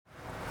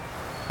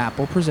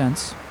Apple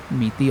presents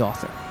Meet the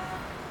Author.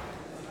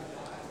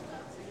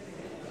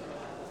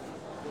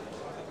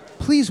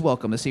 Please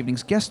welcome this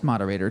evening's guest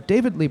moderator,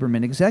 David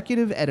Lieberman,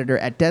 executive editor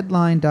at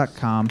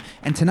Deadline.com,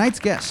 and tonight's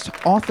guest,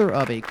 author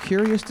of A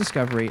Curious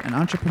Discovery, an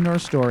Entrepreneur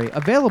Story,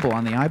 available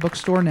on the iBook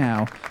Store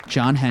now,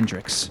 John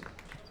Hendricks.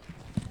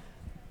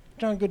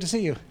 John, good to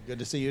see you. Good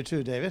to see you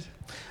too, David.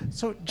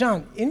 So,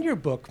 John, in your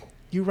book,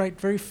 you write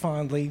very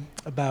fondly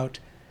about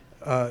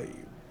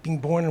being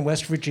born in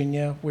West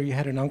Virginia, where you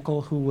had an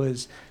uncle who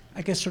was,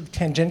 I guess, sort of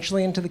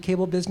tangentially into the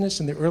cable business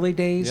in the early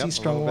days. Yep, He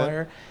strung a little bit.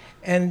 wire.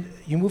 And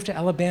you moved to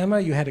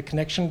Alabama. You had a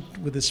connection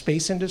with the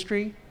space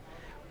industry.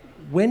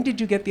 When did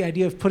you get the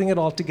idea of putting it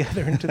all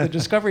together into the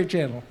Discovery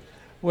Channel?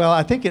 Well,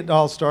 I think it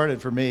all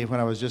started for me when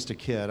I was just a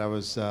kid. I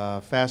was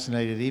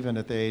fascinated, even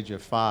at the age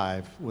of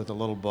 5, with a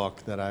little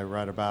book that I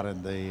write about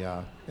in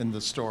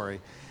the story,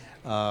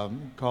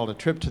 called A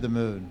Trip to the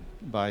Moon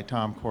by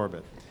Tom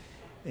Corbett.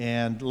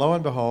 And lo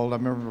and behold, I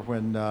remember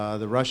when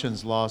the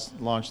Russians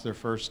launched their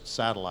first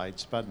satellite,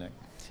 Sputnik.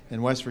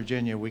 In West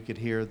Virginia, we could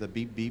hear the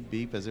beep, beep,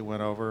 beep as it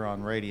went over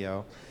on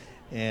radio.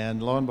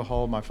 And lo and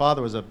behold, my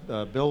father was a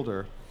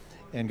builder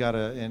and got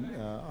an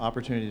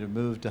opportunity to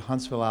move to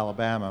Huntsville,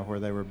 Alabama,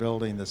 where they were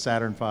building the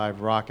Saturn V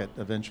rocket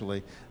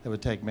eventually that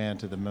would take man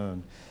to the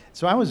moon.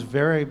 So I was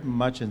very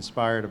much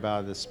inspired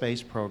about the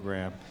space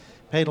program,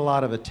 paid a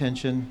lot of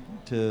attention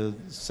to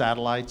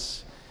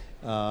satellites.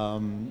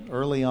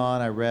 Early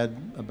on, I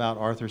read about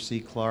Arthur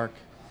C. Clarke,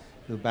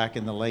 who back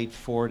in the late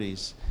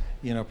 40s,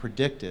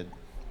 predicted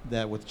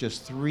that with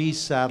just 3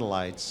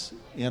 satellites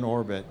in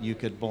orbit, you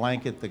could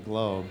blanket the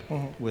globe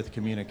with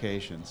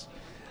communications.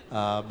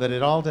 But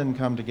it all didn't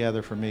come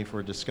together for me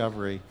for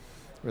Discovery,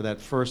 or that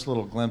first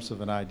little glimpse of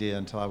an idea,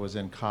 until I was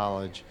in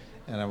college,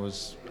 and I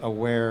was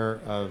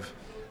aware of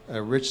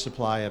a rich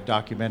supply of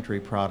documentary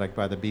product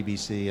by the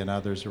BBC and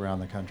others around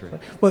the country.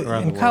 Well,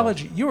 around in the world.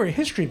 college, you were a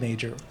history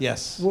major.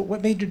 Yes.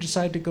 What made you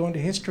decide to go into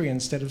history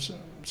instead of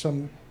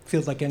some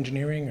field like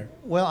engineering? Or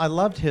Well, I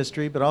loved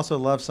history, but also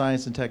loved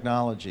science and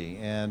technology.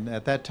 And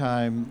at that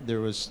time, there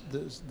was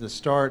the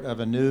start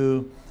of a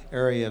new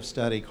area of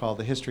study called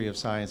the history of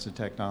science and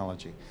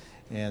technology.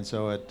 And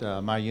so at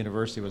my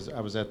university,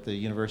 I was at the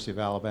University of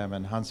Alabama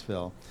in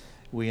Huntsville.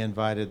 We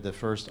invited the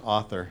first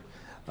author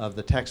of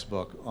the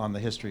textbook on the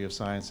history of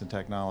science and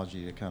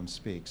technology to come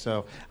speak.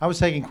 So I was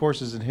taking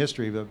courses in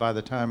history, but by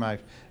the time I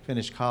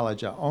finished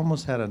college, I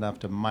almost had enough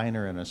to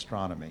minor in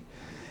astronomy.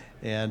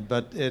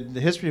 But in the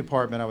history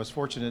department, I was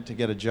fortunate to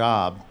get a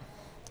job.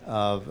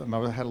 I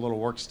had a little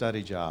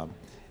work-study job,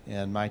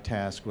 and my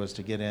task was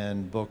to get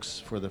in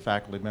books for the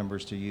faculty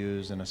members to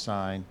use and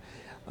assign.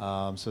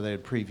 So they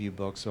would preview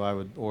books, so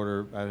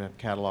I'd have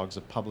catalogs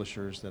of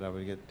publishers that I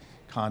would get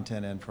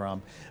content in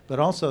from. But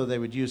also they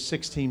would use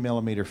 16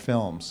 millimeter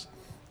films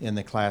in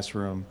the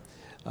classroom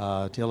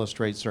to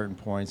illustrate certain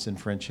points in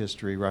French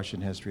history,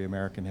 Russian history,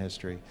 American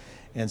history.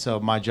 And so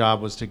my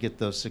job was to get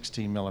those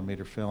 16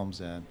 millimeter films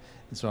in.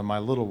 And so in my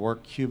little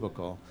work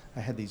cubicle,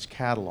 I had these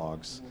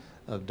catalogs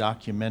of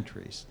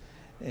documentaries,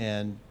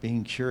 and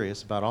being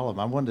curious about all of them.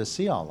 I wanted to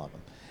see all of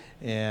them.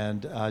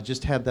 And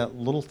just had that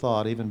little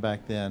thought, even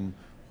back then,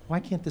 why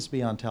can't this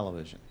be on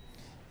television?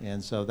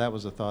 And so that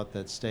was a thought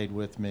that stayed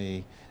with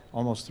me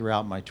almost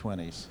throughout my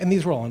 20s. And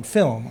these were all on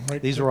film, right?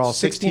 These were all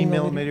 16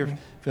 millimeter Mm-hmm.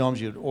 films.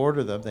 You'd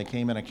order them. They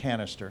came in a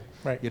canister.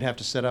 Right. You'd have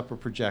to set up a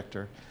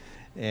projector.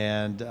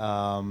 And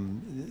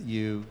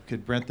you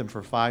could rent them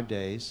for 5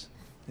 days.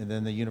 And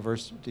then the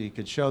university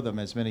could show them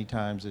as many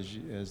times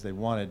as they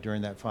wanted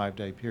during that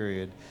 5-day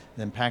period,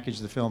 then package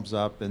the films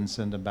up and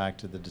send them back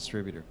to the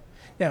distributor.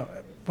 Now,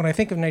 when I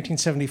think of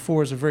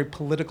 1974 as a very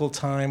political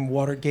time,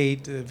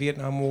 Watergate, the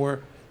Vietnam War,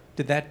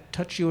 did that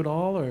touch you at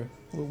all, or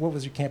what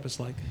was your campus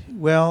like?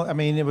 Well, I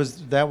mean,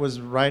 that was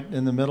right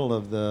in the middle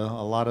of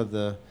a lot of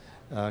the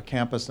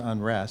campus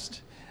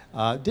unrest.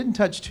 Didn't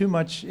touch too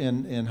much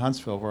in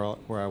Huntsville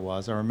where I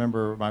was. I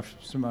remember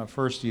my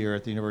first year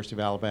at the University of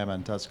Alabama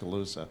in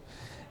Tuscaloosa.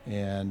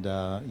 And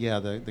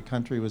the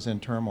country was in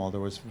turmoil.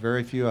 There was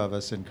very few of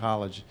us in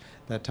college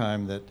that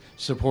time that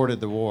supported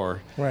the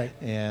war. Right.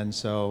 And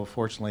so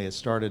fortunately it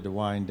started to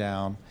wind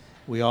down.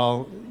 We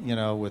all,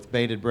 with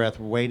bated breath,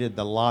 waited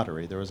the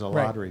lottery. There was a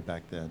lottery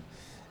back then.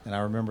 And I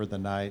remember the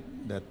night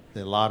that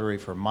the lottery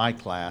for my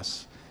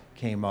class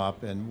came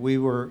up, and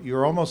you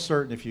were almost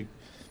certain if you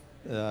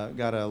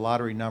got a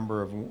lottery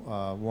number of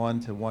 1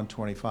 to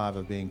 125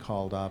 of being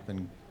called up,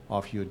 and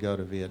off you would go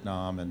to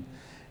Vietnam. And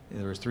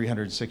there was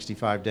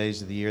 365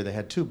 days of the year. They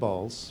had 2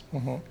 bowls.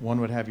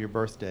 One would have your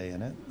birthday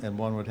in it, and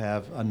one would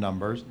have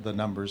the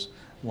numbers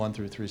 1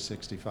 through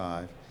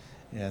 365.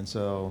 And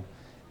so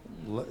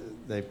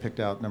they picked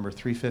out number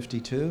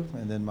 352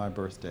 and then my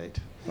birth date.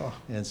 Oh.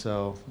 And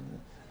so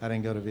I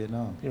didn't go to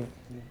Vietnam. You're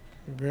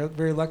very,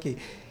 very lucky.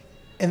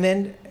 And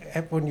then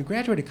when you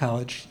graduated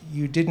college,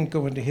 you didn't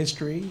go into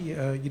history.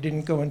 You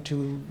didn't go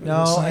into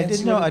No,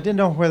 science. I didn't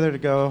know whether to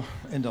go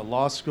into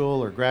law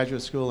school or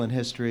graduate school in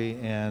history,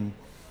 and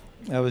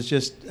I was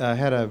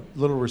had a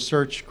little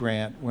research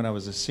grant when I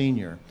was a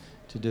senior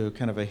to do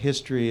kind of a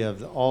history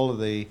of all of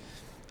the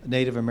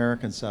Native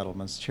American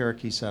settlements,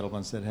 Cherokee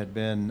settlements that had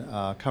been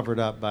covered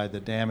up by the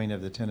damming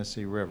of the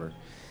Tennessee River.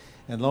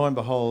 And lo and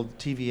behold,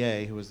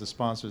 TVA, who was the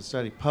sponsor of the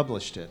study,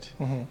 published it.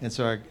 And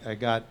so I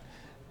got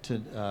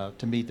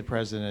to meet the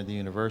president of the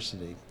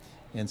university.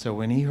 And so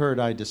when he heard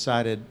I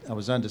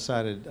was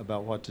undecided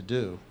about what to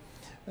do,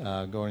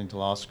 going to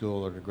law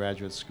school or to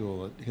graduate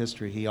school at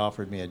history, he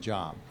offered me a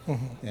job.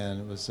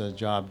 And it was a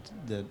job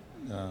that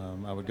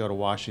I would go to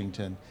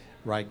Washington,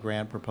 write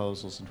grant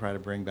proposals, and try to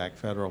bring back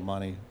federal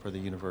money for the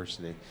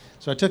university.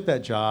 So I took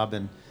that job,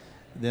 and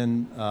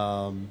then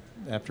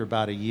after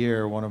about a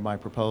year, one of my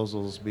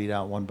proposals beat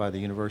out one by the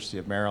University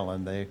of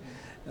Maryland. They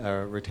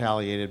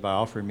retaliated by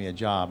offering me a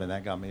job, and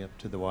that got me up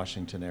to the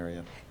Washington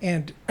area.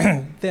 And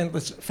then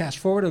let's fast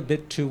forward a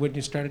bit to when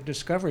you started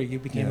Discovery. You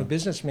became a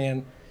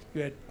businessman.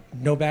 You had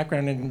no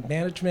background in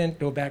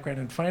management, no background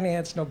in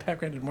finance, no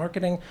background in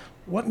marketing.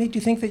 What made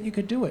you think that you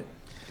could do it?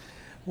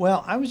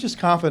 Well, I was just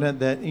confident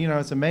that,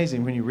 it's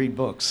amazing when you read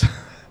books.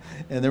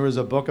 And there was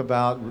a book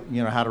about,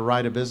 how to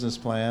write a business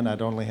plan.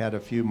 I'd only had a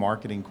few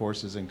marketing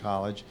courses in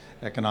college,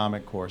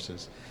 economic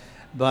courses.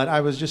 But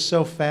I was just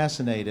so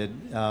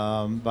fascinated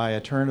by a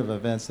turn of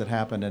events that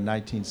happened in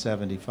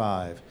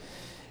 1975.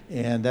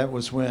 And that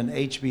was when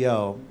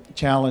HBO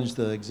challenged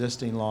the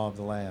existing law of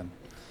the land.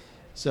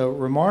 So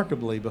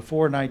remarkably,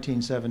 before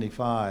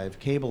 1975,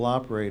 cable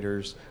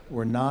operators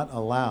were not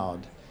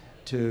allowed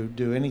to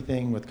do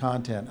anything with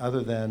content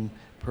other than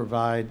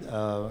provide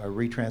a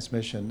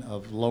retransmission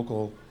of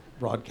local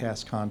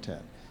broadcast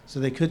content. So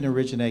they couldn't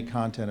originate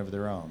content of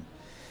their own.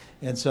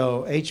 And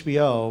so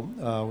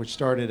HBO, which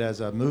started as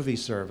a movie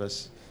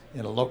service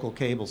in a local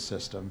cable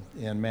system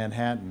in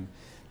Manhattan,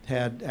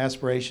 had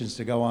aspirations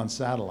to go on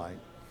satellite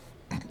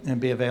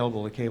and be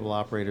available to cable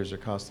operators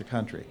across the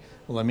country.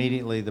 Well,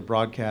 immediately the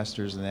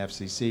broadcasters and the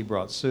FCC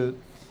brought suit.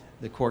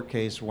 The court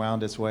case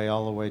wound its way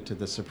all the way to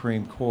the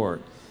Supreme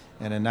Court.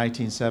 And in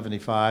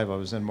 1975, I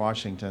was in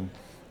Washington.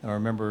 I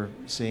remember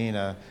seeing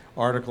an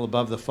article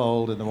above the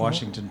fold in the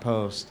Washington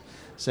Post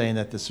saying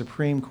that the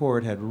Supreme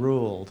Court had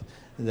ruled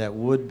that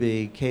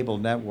would-be cable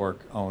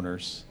network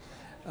owners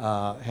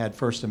had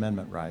First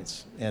Amendment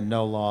rights, and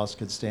no laws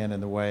could stand in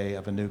the way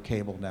of a new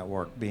cable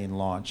network being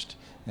launched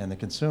and the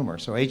consumer.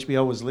 So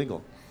HBO was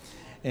legal.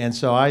 And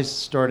so I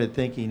started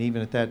thinking,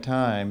 even at that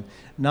time,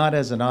 not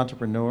as an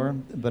entrepreneur,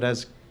 but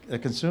as a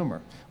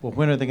consumer. Well,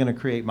 when are they going to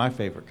create my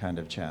favorite kind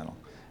of channel,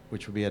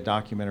 which would be a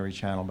documentary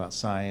channel about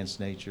science,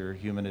 nature,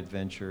 human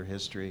adventure,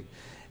 history?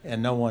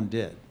 And no one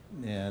did.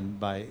 And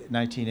by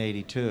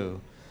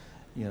 1982,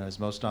 as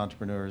most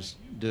entrepreneurs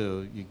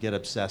do, you get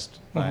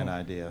obsessed by an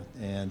idea.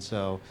 And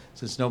so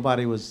since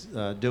nobody was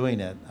doing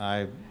it,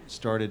 I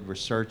started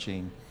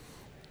researching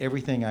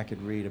everything I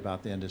could read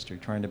about the industry,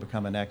 trying to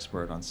become an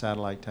expert on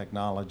satellite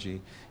technology,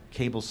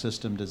 cable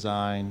system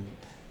design,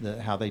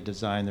 how they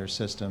design their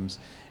systems,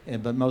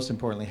 but most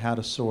importantly, how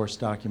to source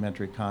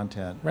documentary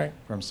content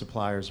from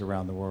suppliers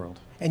around the world.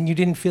 And you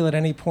didn't feel at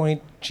any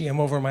point, gee, I'm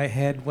over my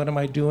head, what am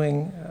I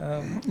doing?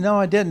 No,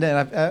 I didn't.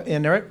 And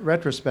in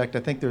retrospect, I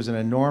think there's an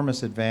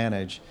enormous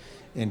advantage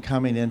in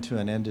coming into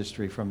an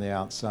industry from the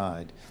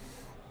outside.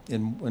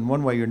 In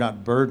one way, you're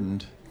not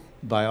burdened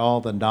by all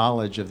the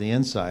knowledge of the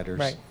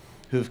insiders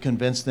who've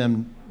convinced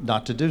them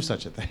not to do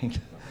such a thing.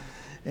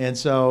 And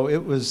so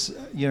it was,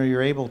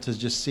 you're able to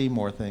just see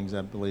more things,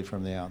 I believe,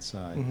 from the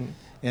outside.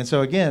 And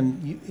so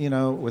again,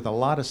 with a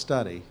lot of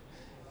study,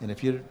 and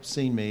if you'd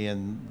seen me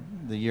in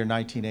the year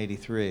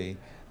 1983,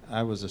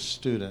 I was a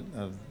student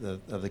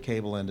of the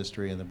cable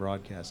industry and the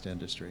broadcast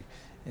industry.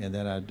 And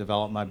then I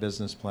developed my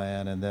business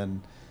plan, and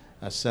then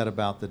I set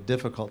about the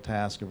difficult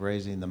task of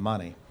raising the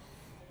money,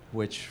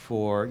 which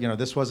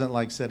this wasn't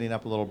like setting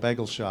up a little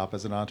bagel shop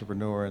as an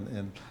entrepreneur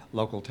in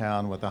local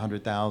town with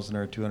 100,000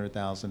 or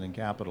 200,000 in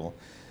capital.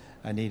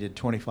 I needed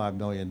 $25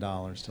 million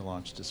to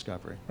launch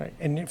Discovery. Right,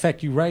 and in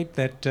fact, you write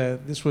that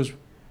this was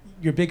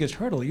your biggest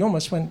hurdle. You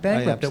almost went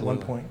bankrupt at one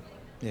point.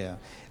 Yeah,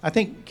 I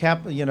think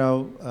that's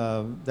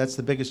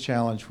the biggest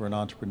challenge for an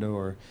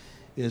entrepreneur,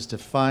 is to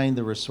find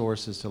the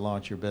resources to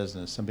launch your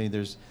business. I mean,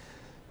 there's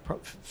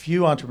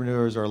few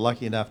entrepreneurs are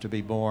lucky enough to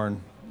be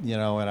born, in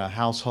a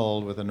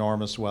household with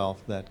enormous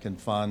wealth that can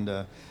fund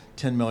a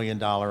 $10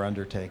 million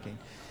undertaking.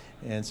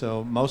 And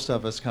so most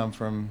of us come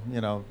from,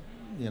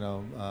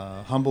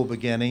 humble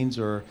beginnings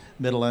or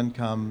middle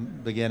income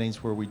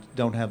beginnings where we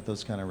don't have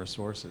those kind of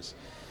resources.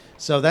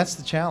 So that's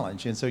the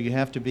challenge. And so you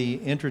have to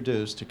be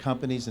introduced to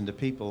companies and to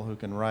people who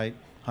can write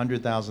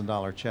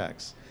 $100,000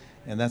 checks.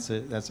 And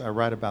I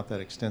write about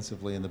that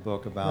extensively in the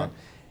book, about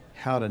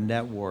how to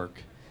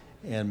network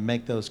and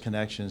make those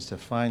connections to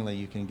finally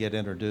you can get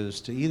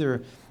introduced to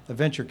either a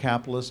venture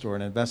capitalist or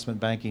an investment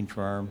banking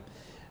firm,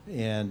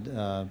 and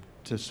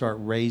to start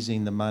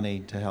raising the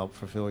money to help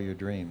fulfill your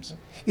dreams.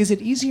 Is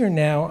it easier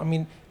now? I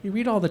mean, you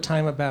read all the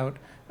time about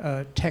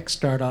tech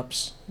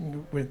startups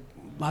with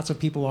lots of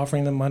people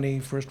offering them money,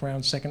 first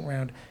round, second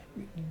round.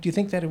 Do you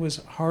think that it was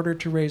harder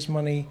to raise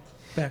money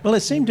back? Well,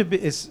 it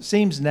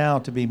seems now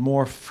to be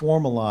more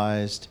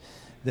formalized,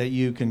 that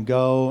you can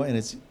go and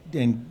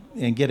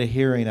and get a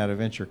hearing at a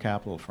venture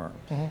capital firm.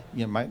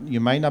 You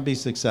might not be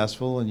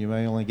successful, and you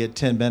may only get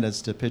 10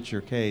 minutes to pitch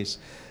your case.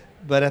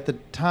 But at the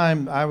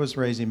time I was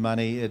raising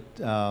money, it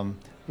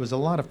was a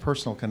lot of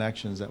personal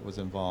connections that was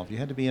involved. You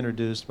had to be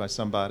introduced by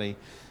somebody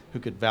who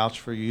could vouch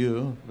for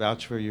you,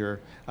 vouch for your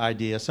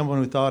idea, someone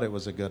who thought it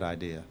was a good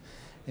idea.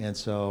 And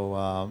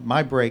so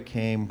my break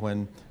came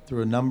when,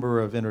 through a number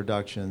of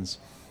introductions,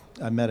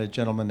 I met a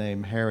gentleman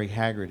named Harry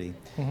Haggerty,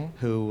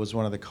 who was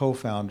one of the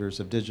co-founders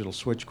of Digital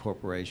Switch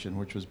Corporation,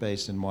 which was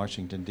based in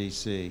Washington,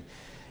 D.C.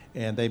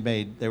 And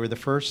they were the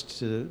first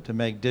to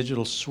make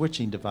digital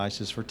switching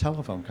devices for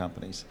telephone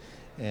companies.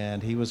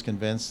 And he was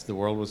convinced the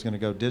world was going to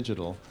go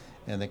digital,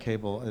 and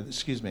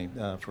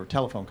the for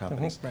telephone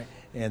companies. Right.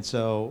 And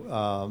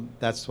so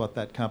that's what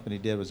that company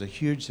did. It was a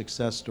huge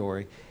success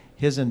story.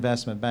 His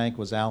investment bank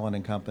was Allen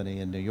and Company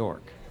in New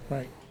York.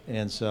 Right.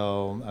 And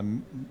so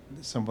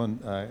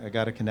I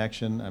got a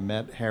connection. I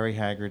met Harry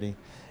Haggerty,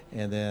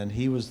 and then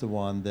he was the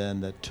one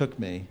then that took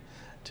me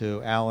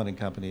to Allen and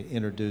Company,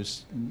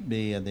 introduced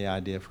me and the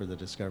idea for the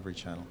Discovery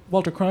Channel.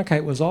 Walter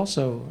Cronkite was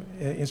also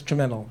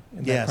instrumental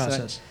in that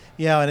process.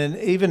 Yeah, and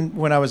even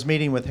when I was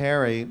meeting with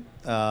Harry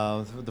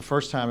the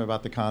first time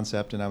about the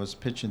concept, and I was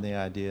pitching the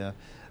idea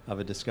of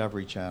a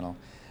Discovery Channel,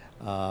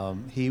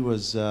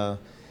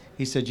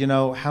 he said,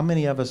 how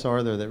many of us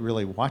are there that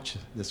really watch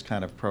this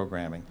kind of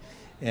programming?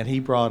 And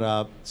he brought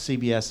up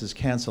CBS's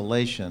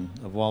cancellation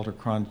of Walter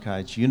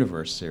Cronkite's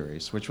Universe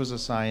series, which was a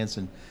science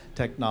and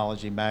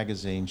technology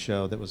magazine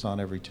show that was on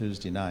every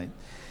Tuesday night.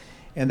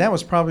 And that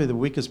was probably the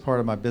weakest part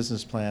of my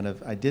business plan.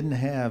 I didn't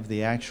have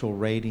the actual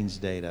ratings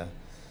data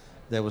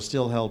that was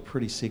still held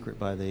pretty secret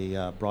by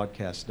the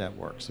broadcast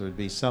networks. There would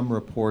be some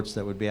reports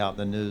that would be out in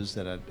the news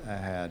that I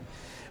had.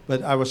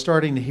 But I was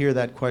starting to hear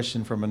that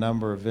question from a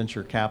number of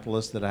venture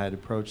capitalists that I had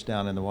approached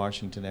down in the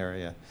Washington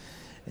area.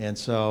 And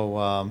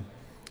so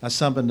I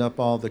summoned up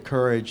all the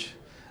courage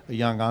a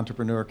young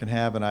entrepreneur can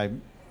have, and I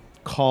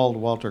called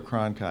Walter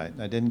Cronkite.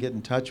 I didn't get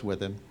in touch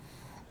with him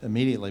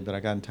immediately, but I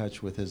got in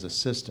touch with his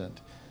assistant,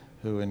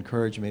 who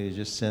encouraged me to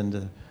just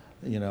send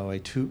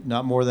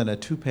not more than a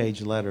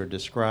 2-page letter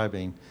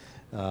describing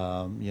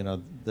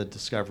the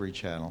Discovery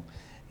Channel.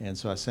 And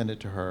so I sent it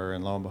to her,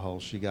 and lo and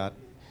behold, she got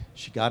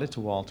it to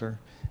Walter,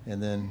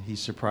 and then he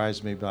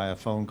surprised me by a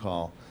phone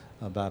call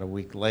about a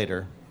week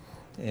later.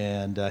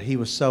 And he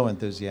was so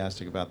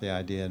enthusiastic about the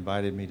idea,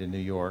 invited me to New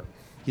York.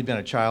 He'd been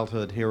a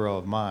childhood hero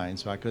of mine,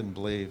 so I couldn't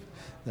believe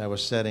that I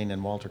was sitting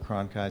in Walter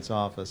Cronkite's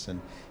office, and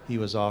he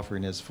was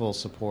offering his full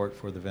support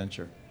for the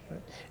venture.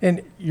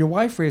 And your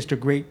wife raised a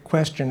great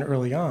question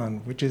early on,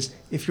 which is,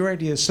 if your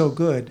idea is so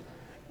good,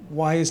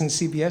 why isn't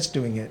CBS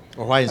doing it?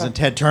 Or why isn't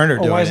Ted Turner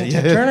doing it? Or why isn't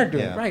Ted Turner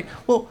doing Yeah. it? Right.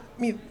 Well,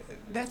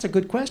 that's a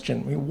good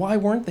question. Why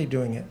weren't they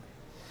doing it?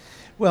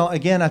 Well,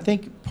 again, I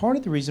think part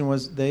of the reason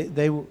was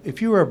they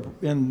if you were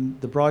in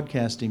the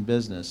broadcasting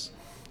business,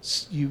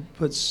 you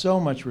put so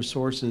much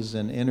resources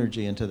and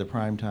energy into the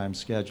primetime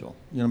schedule.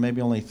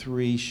 Maybe only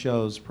 3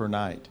 shows per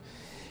night.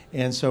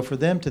 And so for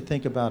them to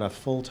think about a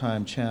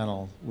full-time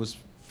channel was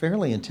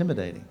fairly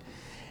intimidating.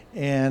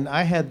 And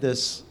I had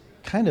this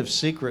kind of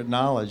secret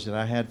knowledge that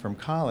I had from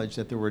college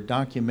that there were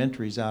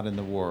documentaries out in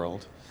the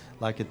world,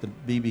 like at the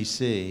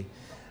BBC,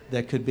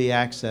 that could be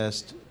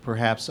accessed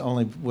perhaps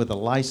only with a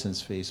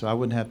license fee. So I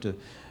wouldn't have to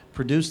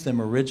produce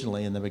them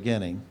originally in the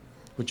beginning,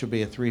 which would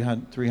be a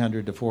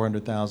 $300,000 to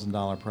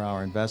 $400,000 per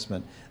hour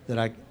investment,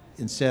 that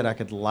instead I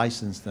could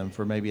license them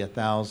for maybe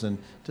 $1,000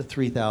 to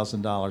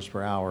 $3,000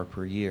 per hour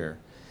per year.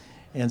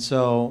 And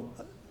so,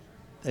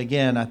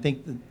 again, I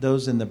think that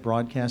those in the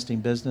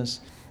broadcasting business,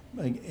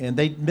 and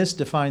they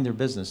misdefined their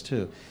business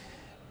too.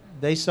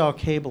 They saw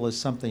cable as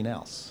something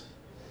else.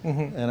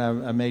 Mm-hmm. And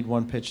I made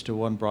one pitch to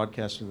one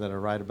broadcaster that I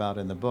write about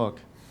in the book,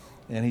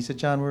 and he said,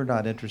 "John, we're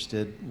not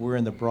interested. We're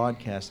in the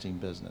broadcasting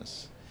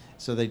business."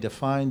 So they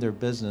defined their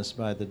business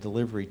by the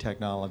delivery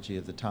technology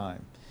of the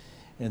time.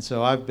 And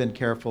so I've been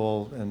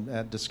careful, and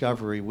at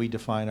Discovery, we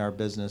define our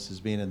business as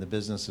being in the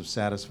business of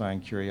satisfying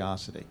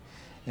curiosity.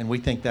 And we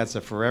think that's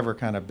a forever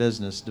kind of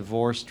business,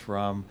 divorced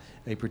from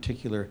a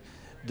particular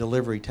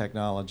delivery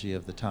technology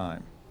of the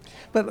time.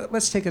 But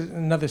let's take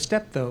another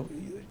step, though.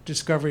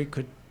 Discovery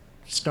could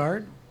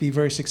start, be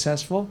very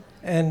successful,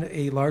 and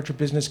a larger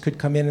business could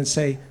come in and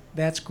say,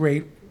 that's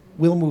great,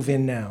 we'll move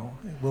in now.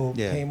 We'll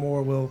pay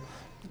more,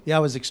 Yeah, I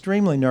was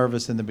extremely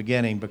nervous in the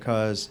beginning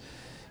because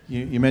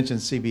you mentioned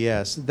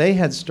CBS. They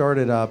had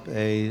started up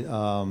a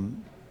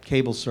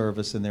cable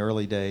service in the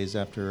early days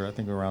after, I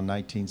think, around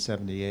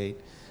 1978,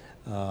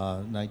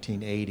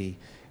 1980,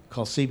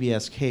 called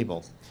CBS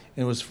Cable.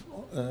 And it was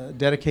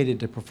dedicated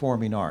to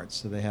performing arts.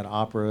 So they had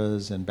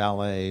operas and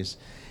ballets.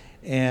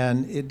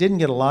 And it didn't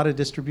get a lot of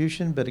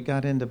distribution, but it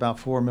got into about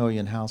 4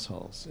 million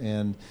households.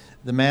 And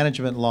the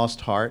management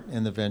lost heart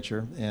in the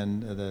venture,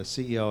 and the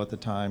CEO at the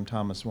time,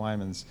 Thomas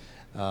Wymans,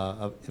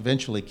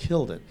 eventually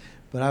killed it.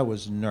 But I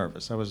was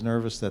nervous. I was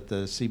nervous that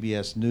the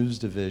CBS News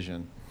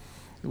division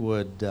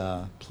would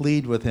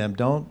plead with him,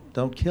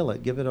 don't kill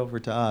it, give it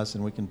over to us,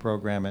 and we can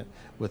program it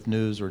with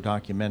news or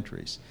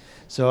documentaries.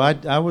 So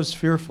I was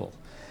fearful.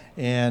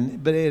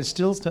 But it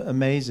still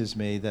amazes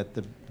me that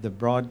the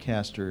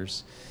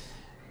broadcasters,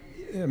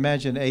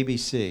 imagine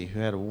ABC, who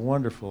had a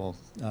wonderful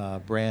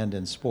brand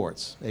in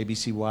sports,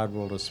 ABC Wide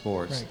World of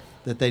Sports, Right.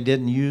 that they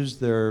didn't use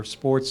their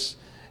sports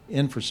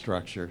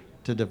infrastructure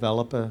to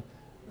develop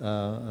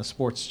a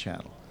sports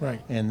channel.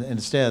 Right. And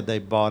instead, they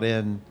bought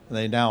in.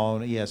 They now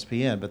own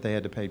ESPN, but they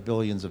had to pay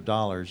billions of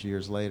dollars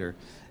years later,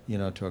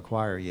 to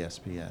acquire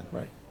ESPN.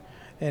 Right.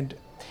 And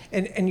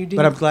you didn't.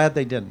 But I'm glad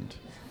they didn't.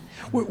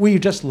 Were you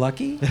just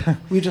lucky?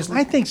 Were you just?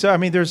 I think so. I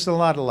mean, there's a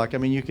lot of luck. I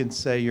mean, you can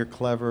say you're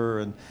clever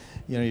and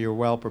you're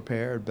well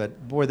prepared,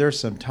 but boy, there's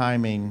some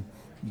timing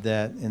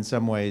that in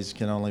some ways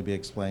can only be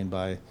explained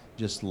by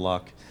just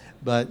luck.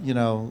 But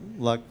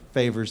luck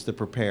favors the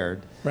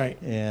prepared. Right.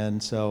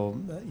 And so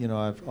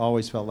I've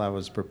always felt I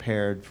was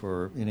prepared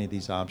for any of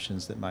these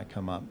options that might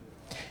come up.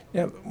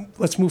 Now,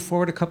 let's move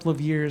forward a couple of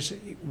years.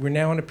 We're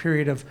now in a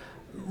period of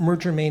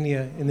merger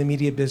mania in the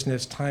media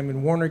business. Time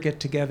and Warner get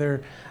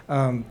together.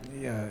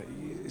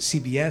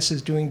 CBS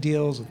is doing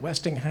deals with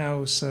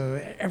Westinghouse.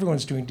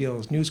 Everyone's doing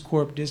deals. News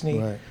Corp,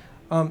 Disney.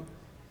 Right.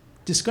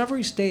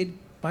 Discovery stayed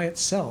by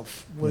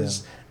itself.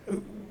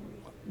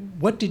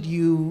 What did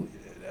you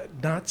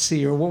not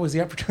see, or what was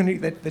the opportunity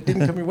that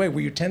didn't come your way? Were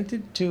you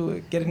tempted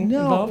to get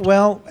involved? No.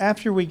 Well,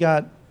 after we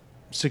got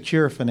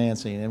secure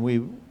financing, and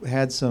we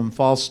had some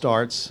false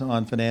starts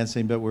on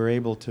financing, but we were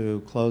able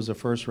to close a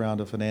first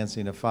round of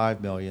financing of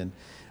 $5 million.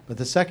 But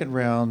the second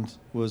round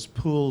was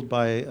pooled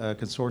by a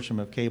consortium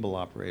of cable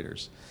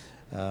operators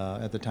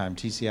at the time,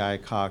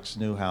 TCI, Cox,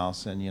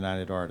 Newhouse, and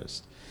United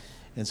Artists.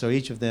 And so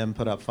each of them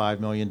put up $5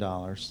 million,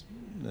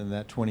 and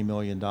that $20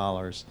 million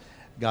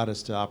got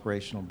us to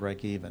operational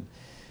break even.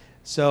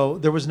 So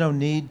there was no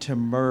need to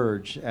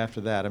merge after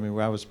that. I mean,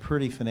 I was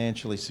pretty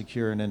financially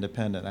secure and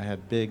independent. I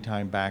had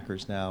big-time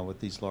backers now with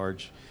these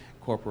large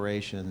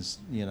corporations,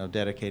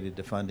 dedicated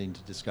to funding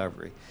to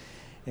Discovery.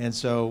 And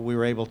so we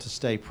were able to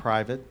stay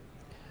private.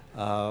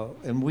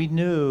 And we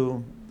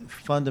knew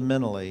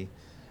fundamentally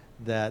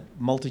that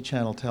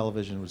multi-channel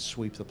television would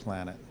sweep the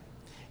planet.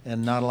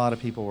 And not a lot of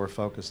people were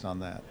focused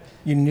on that.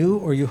 You knew,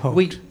 or you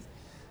hoped?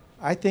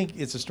 I think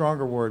it's a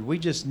stronger word. We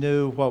just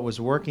knew what was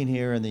working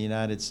here in the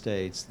United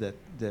States,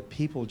 that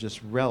people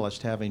just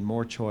relished having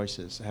more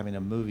choices, having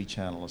a movie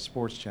channel, a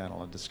sports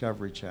channel, a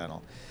Discovery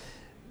channel.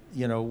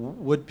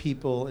 Would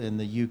people in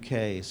the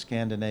UK,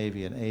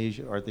 Scandinavia, and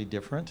Asia, are they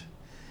different?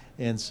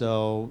 And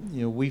so,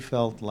 we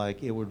felt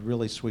like it would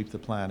really sweep the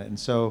planet. And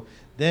so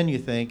then you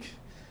think,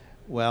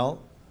 well,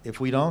 if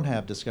we don't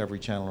have Discovery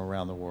Channel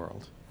around the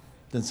world,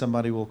 then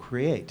somebody will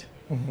create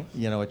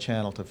a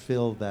channel to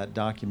fill that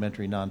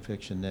documentary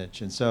nonfiction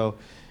niche. And so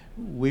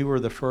we were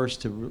the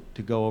first to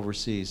go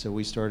overseas. So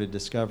we started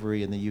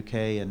Discovery in the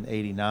UK in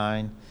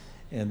 '89,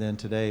 and then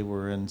today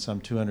we're in some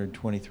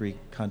 223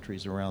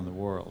 countries around the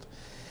world.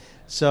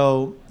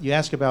 So you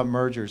ask about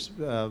mergers,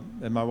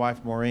 and my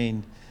wife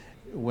Maureen,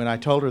 when I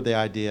told her the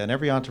idea, and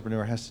every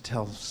entrepreneur has to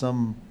tell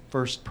some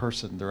first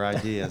person their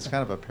idea. It's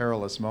kind of a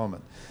perilous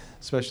moment,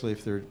 especially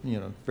if they're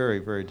very,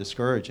 very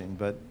discouraging.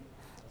 But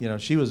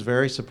she was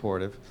very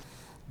supportive.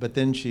 But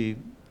then she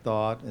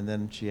thought, and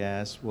then she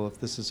asked, well,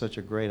 if this is such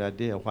a great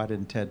idea, why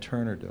didn't Ted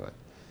Turner do it?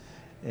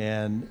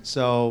 And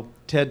so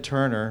Ted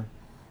Turner,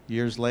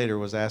 years later,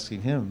 was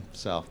asking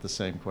himself the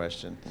same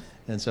question.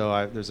 And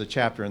so there's a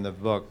chapter in the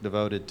book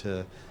devoted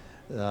to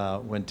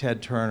when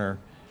Ted Turner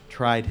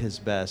tried his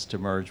best to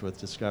merge with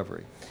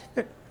Discovery.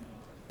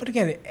 But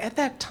again, at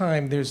that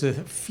time, there's a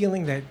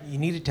feeling that you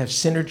needed to have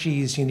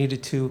synergies, you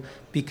needed to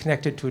be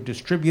connected to a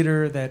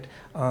distributor, that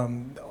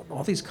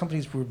all these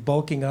companies were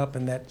bulking up,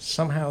 and that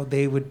somehow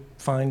they would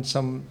find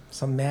some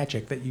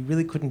magic, that you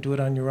really couldn't do it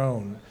on your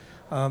own.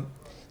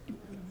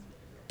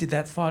 Did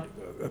that thought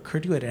occur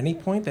to you at any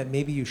point, that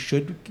maybe you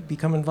should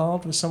become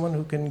involved with someone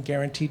who can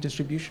guarantee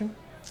distribution?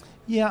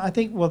 Yeah, I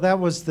think, well, that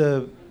was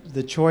the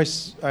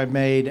choice I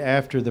made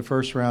after the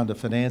first round of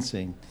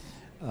financing.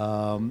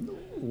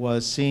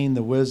 Was seeing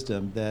the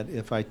wisdom that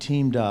if I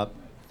teamed up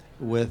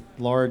with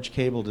large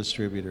cable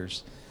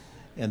distributors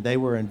and they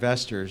were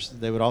investors,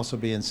 they would also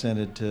be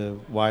incented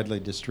to widely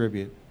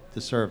distribute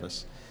the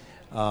service.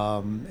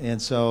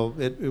 And so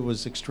it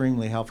was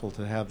extremely helpful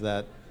to have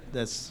that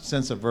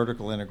sense of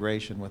vertical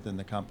integration within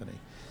the company.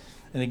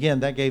 And again,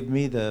 that gave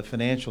me the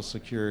financial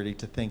security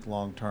to think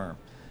long term.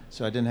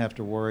 So I didn't have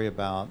to worry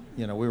about,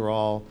 we were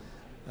all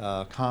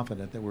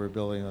confident that we were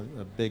building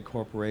a big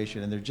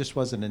corporation, and there just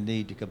wasn't a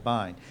need to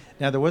combine.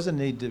 Now, there was a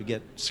need to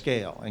get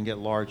scale and get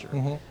larger.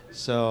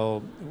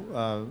 So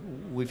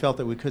we felt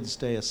that we couldn't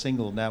stay a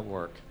single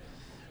network,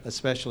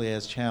 especially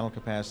as channel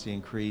capacity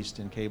increased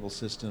and cable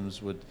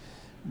systems would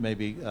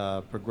maybe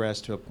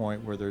progress to a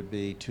point where there'd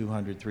be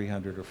 200,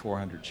 300, or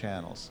 400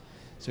 channels.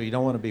 So you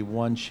don't want to be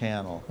one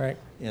channel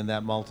in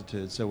that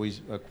multitude. So we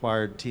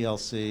acquired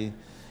TLC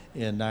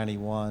in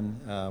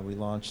 '91. We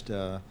launched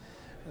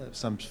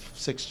some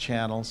 6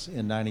 channels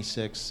in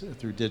 '96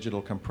 through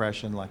digital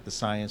compression, like the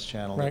Science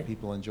Channel that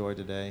people enjoy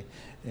today,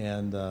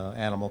 and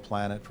Animal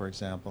Planet, for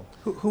example.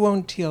 Who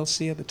owned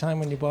TLC at the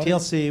time when you bought it?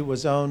 TLC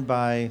was owned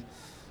by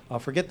I'll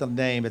forget the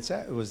name. It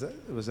was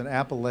an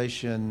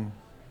Appalachian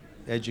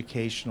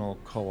educational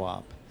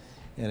co-op,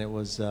 and it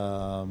was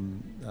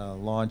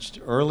launched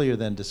earlier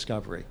than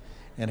Discovery,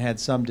 and had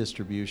some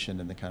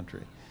distribution in the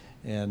country.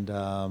 And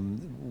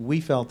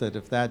we felt that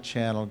if that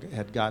channel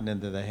had gotten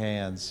into the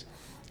hands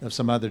of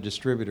some other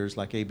distributors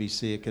like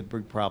ABC, it could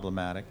be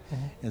problematic.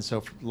 And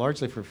so,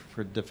 largely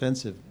for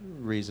defensive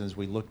reasons,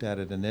 we looked at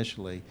it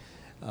initially,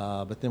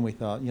 but then we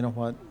thought, you know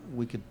what,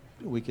 we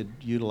could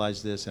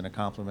utilize this in a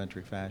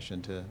complementary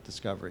fashion to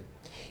Discovery.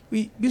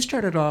 You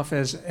started off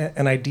as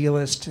an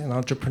idealist, an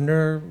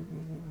entrepreneur,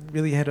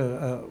 really had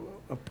a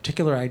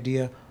particular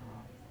idea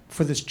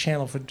for this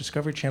channel, for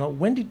Discovery Channel.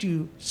 When did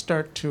you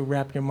start to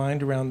wrap your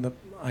mind around the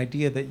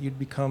idea that you'd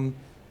become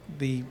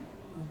the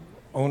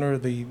owner,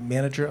 the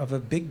manager of a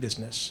big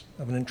business,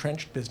 of an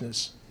entrenched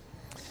business?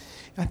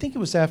 I think it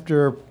was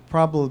after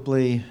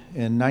probably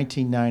in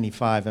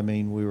 1995. I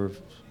mean, we were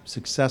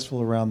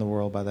successful around the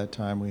world by that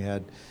time. We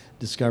had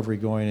Discovery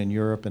going in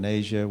Europe and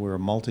Asia. We were a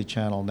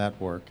multi-channel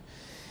network.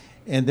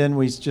 And then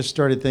we just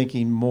started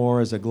thinking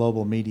more as a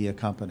global media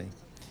company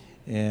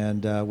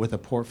and with a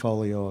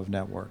portfolio of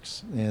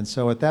networks. And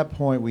so at that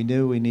point, we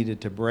knew we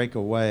needed to break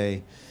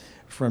away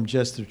from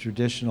just the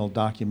traditional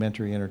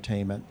documentary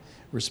entertainment,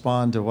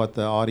 respond to what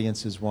the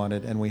audiences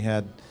wanted, and we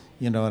had,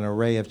 you know, an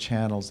array of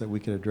channels that we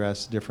could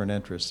address different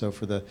interests. So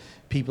for the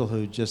people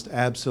who just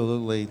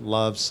absolutely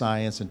love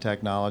science and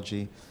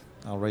technology,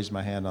 I'll raise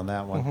my hand on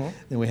that one.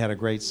 Then we had a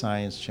great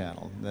science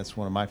channel. That's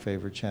one of my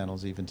favorite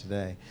channels even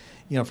today.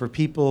 You know, for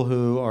people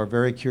who are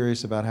very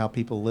curious about how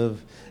people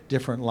live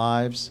different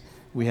lives,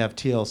 we have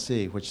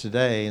TLC, which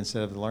today,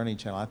 instead of the Learning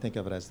Channel, I think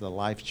of it as the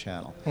Life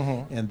Channel.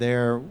 And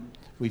there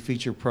we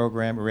feature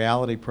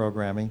reality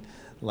programming,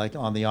 like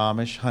on the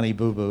Amish, Honey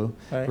Boo Boo,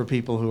 Right. for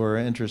people who are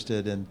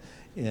interested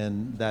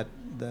in that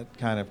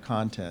kind of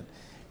content.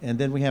 And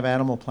then we have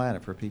Animal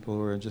Planet for people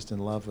who are just in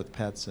love with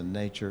pets and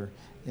nature,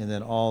 and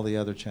then all the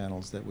other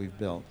channels that we've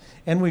built.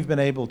 And we've been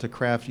able to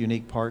craft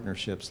unique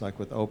partnerships, like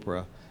with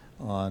Oprah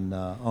on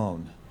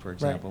OWN, for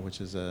example,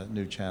 which is a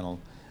new channel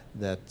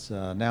that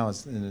now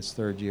is in its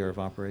third year of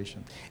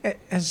operation.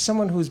 As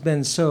someone who's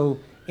been so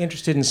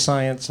interested in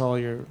science all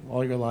your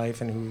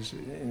life and who's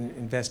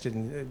invested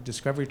in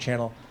Discovery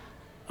Channel,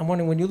 I'm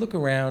wondering, when you look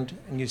around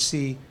and you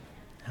see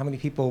how many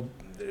people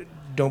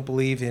don't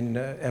believe in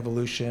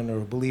evolution, or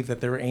believe that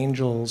there are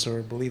angels,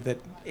 or believe that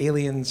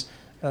aliens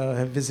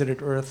have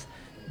visited Earth,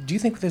 do you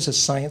think there's a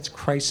science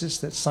crisis,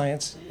 that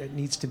science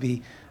needs to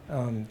be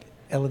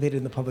elevated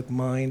in the public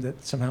mind,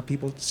 that somehow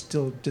people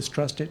still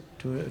distrust it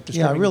to a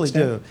disturbing Yeah, I really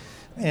extent?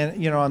 do.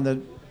 And, you know, on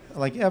the,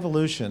 like,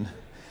 evolution,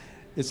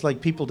 it's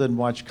like people didn't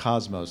watch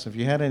Cosmos. If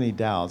you had any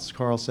doubts,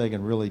 Carl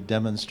Sagan really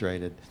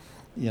demonstrated,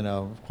 you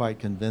know, quite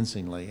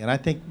convincingly. And I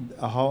think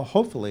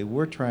hopefully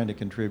we're trying to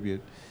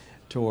contribute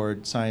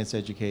toward science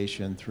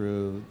education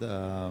through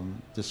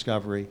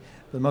Discovery,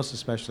 but most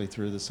especially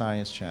through the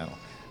Science Channel.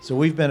 So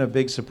we've been a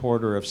big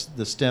supporter of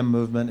the STEM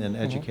movement in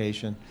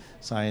education,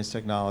 science,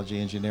 technology,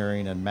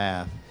 engineering, and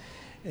math.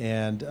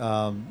 And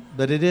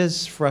but it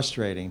is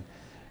frustrating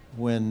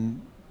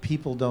when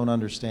people don't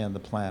understand the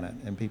planet,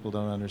 and people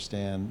don't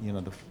understand, you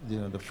know,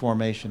 the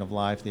formation of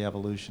life, the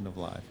evolution of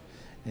life.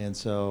 And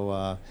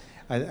so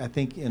I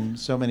think in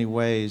so many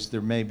ways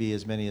there may be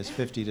as many as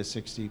 50 to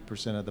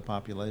 60% of the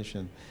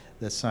population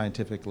that's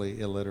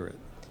scientifically illiterate.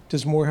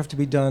 Does more have to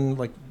be done,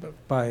 like,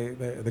 by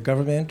the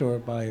government or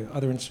by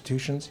other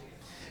institutions?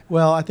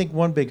 Well, I think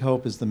one big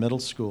hope is the middle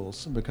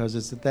schools, because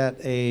it's at that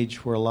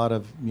age where a lot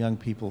of young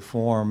people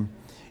form,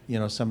 you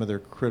know, some of their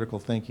critical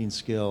thinking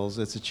skills.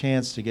 It's a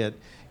chance to get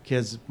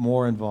kids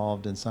more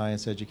involved in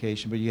science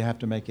education, but you have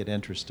to make it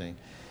interesting.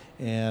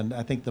 And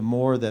I think the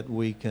more that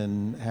we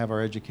can have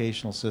our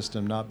educational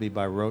system not be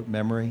by rote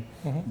memory,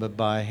 but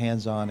by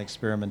hands-on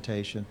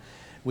experimentation.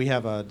 We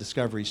have a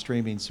Discovery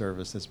streaming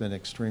service that's been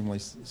extremely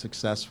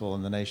successful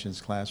in the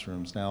nation's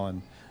classrooms, now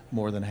in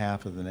more than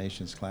half of the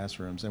nation's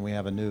classrooms. And we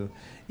have a new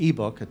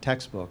ebook, a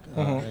textbook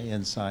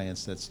in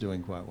science that's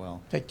doing quite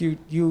well. In fact,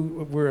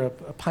 you were a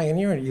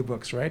pioneer in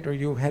ebooks, right? Or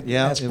you had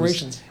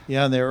aspirations?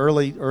 In the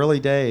early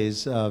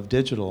days of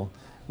digital,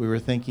 we were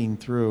thinking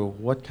through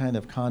what kind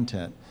of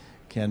content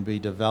can be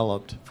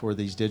developed for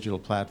these digital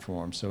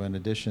platforms. So in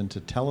addition to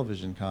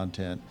television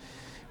content,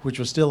 which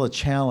was still a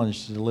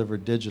challenge to deliver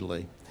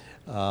digitally,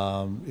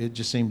 it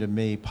just seemed to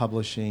me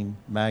publishing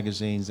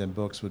magazines and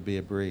books would be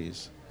a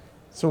breeze.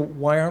 So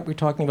why aren't we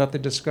talking about the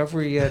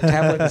Discovery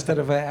tablet instead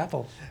of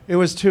Apple? It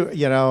was too,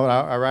 you know,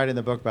 I write in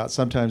the book about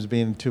sometimes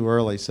being too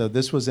early. So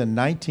this was in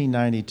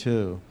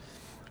 1992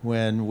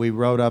 when we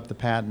wrote up the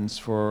patents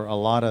for a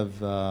lot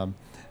of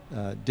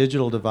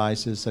digital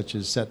devices, such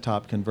as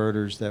set-top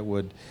converters that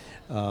would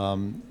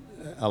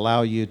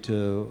allow you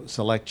to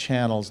select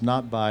channels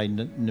not by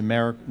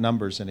numeric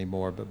numbers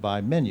anymore, but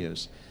by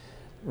menus.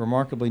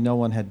 Remarkably, no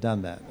one had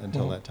done that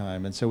until that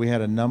time. And so we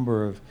had a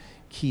number of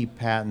key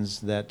patents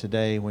that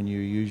today, when you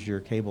use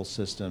your cable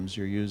systems,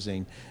 you're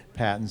using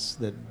patents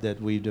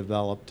that we've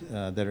developed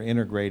that are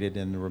integrated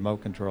in the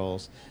remote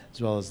controls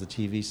as well as the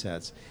TV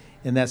sets.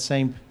 In that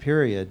same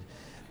period,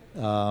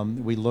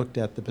 we looked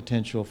at the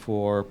potential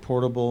for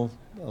portable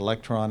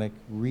electronic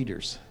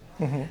readers.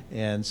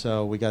 And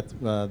so we got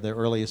the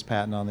earliest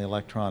patent on the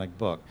electronic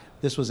book.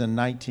 This was in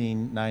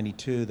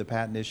 1992. The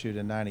patent issued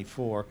in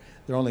 94.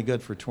 They're only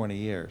good for 20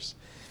 years.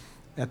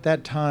 At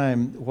that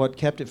time, what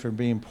kept it from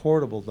being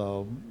portable,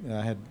 though,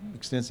 I had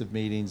extensive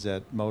meetings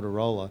at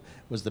Motorola,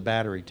 was the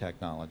battery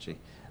technology.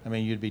 I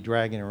mean, you'd be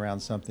dragging around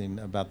something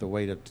about the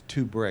weight of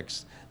 2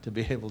 bricks to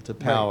be able to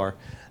power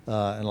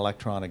an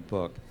electronic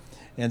book.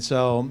 And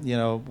so, you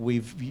know,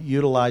 we've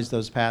utilized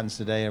those patents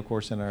today, of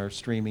course, in our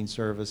streaming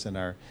service and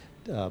our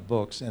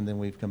books, and then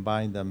we've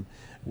combined them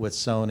with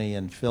Sony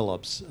and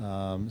Philips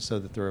so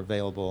that they're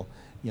available,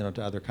 you know,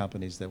 to other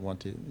companies that want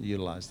to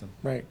utilize them.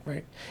 Right,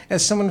 right.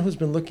 As someone who's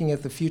been looking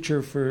at the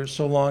future for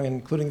so long,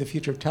 including the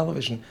future of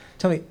television,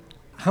 tell me,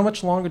 how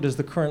much longer does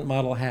the current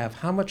model have?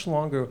 How much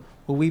longer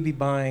will we be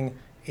buying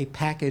a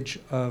package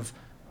of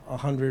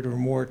 100 or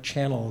more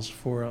channels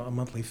for a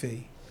monthly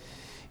fee?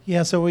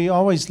 Yeah, so we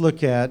always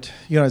look at,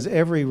 you know, as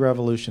every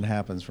revolution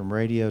happens, from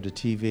radio to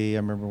TV. I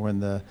remember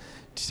when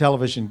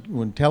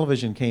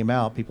television came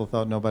out, people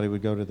thought nobody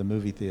would go to the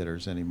movie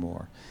theaters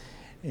anymore.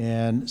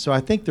 And so I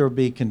think there will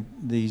be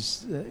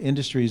these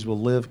industries will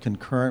live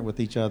concurrent with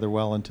each other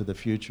well into the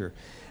future.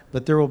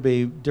 But there will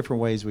be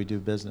different ways we do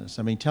business.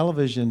 I mean,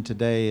 television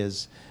today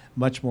is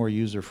much more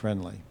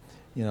user-friendly.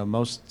 You know,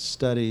 most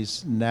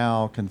studies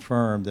now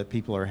confirm that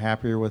people are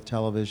happier with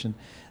television.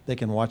 They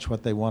can watch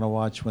what they want to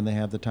watch when they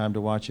have the time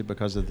to watch it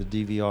because of the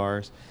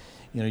DVRs.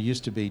 You know, it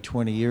used to be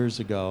 20 years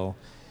ago,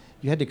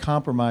 you had to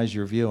compromise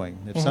your viewing.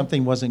 If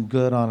something wasn't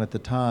good on at the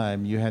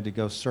time, you had to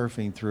go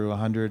surfing through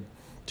 100,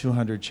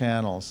 200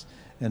 channels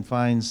and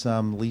find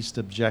some least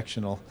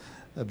objectionable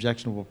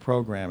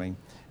programming,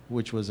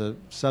 which was a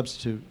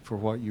substitute for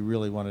what you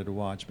really wanted to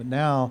watch. But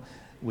now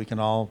we can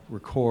all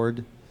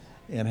record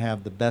and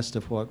have the best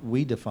of what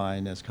we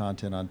define as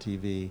content on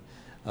TV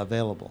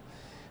available.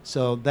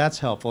 So that's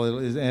helpful,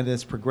 and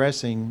it's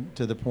progressing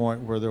to the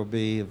point where there'll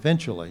be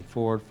eventually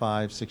 4,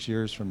 5, 6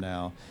 years from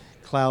now,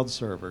 cloud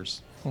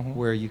servers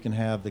where you can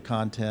have the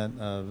content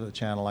of a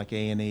channel like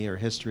A&E or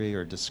History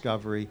or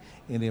Discovery,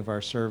 any of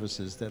our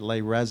services that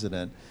lay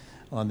resident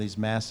on these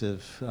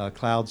massive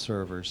cloud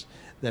servers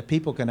that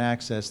people can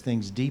access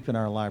things deep in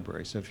our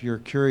library. So if you're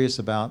curious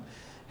about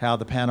how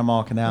the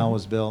Panama Canal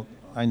was built,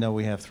 I know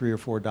we have 3 or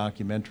 4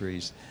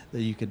 documentaries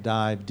that you could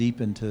dive deep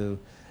into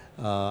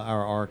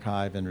our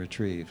archive and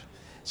retrieve.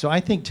 So I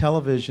think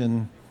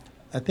television,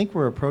 I think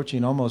we're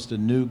approaching almost a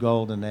new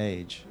golden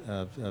age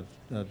of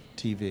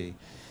TV.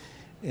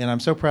 And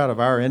I'm so proud of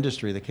our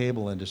industry, the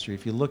cable industry.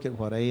 If you look at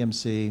what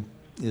AMC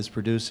is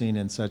producing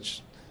in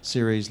such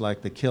series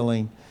like The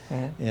Killing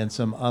and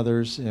some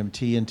others, and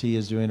TNT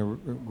is doing a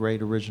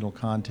great original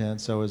content,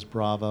 so is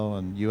Bravo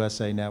and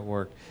USA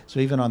Network. So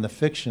even on the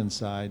fiction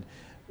side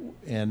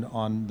and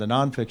on the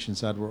nonfiction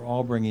side, we're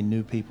all bringing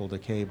new people to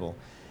cable.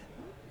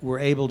 We're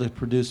able to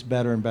produce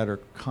better and better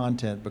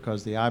content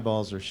because the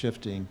eyeballs are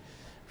shifting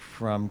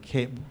from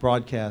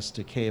broadcast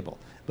to cable.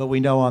 But we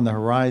know on the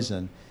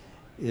horizon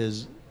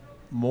is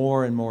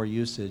more and more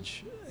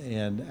usage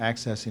and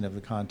accessing of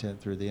the content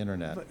through the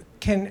internet.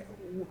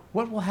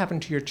 What will happen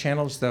to your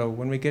channels, though,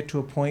 when we get to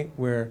a point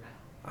where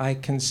I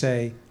can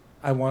say,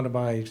 I want to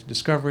buy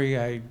Discovery,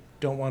 I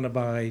don't want to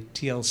buy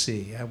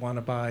TLC, I want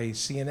to buy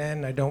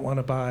CNN, I don't want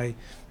to buy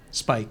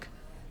Spike?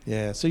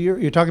 Yeah, so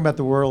you're talking about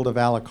the world of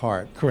a la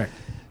carte. Correct.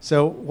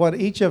 So what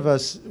each of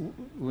us,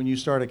 when you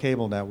start a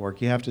cable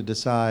network, you have to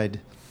decide,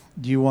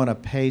 do you want a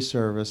pay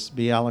service,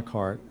 be a la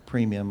carte,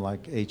 premium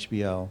like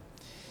HBO?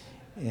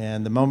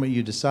 And the moment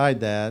you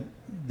decide that,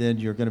 then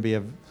you're going to be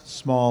a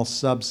small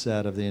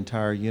subset of the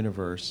entire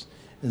universe.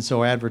 And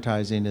so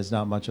advertising is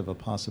not much of a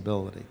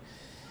possibility.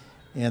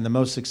 And the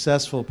most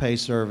successful pay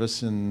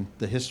service in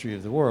the history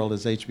of the world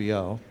is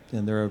HBO,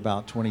 and there are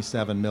about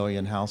 27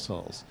 million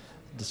households.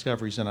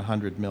 Discovery's in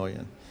 100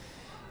 million.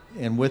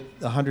 And with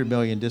 100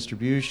 million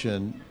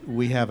distribution,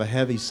 we have a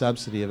heavy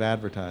subsidy of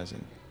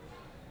advertising.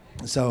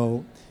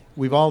 So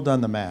we've all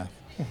done the math.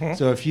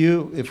 So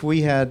if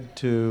we had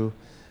to,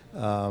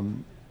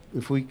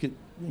 if we could,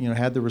 you know,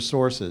 had the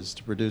resources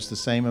to produce the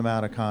same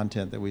amount of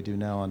content that we do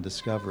now on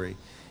Discovery,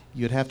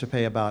 you'd have to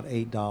pay about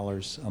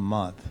 $8 a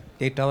month.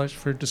 $8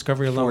 for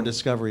Discovery alone? For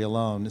Discovery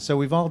alone. So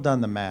we've all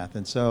done the math.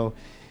 And so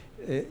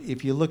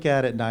if you look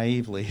at it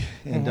naively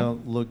and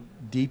don't look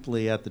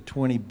deeply at the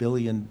 $20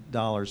 billion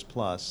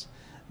plus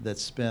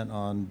that's spent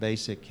on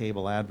basic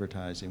cable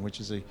advertising, which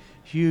is a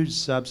huge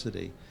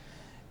subsidy,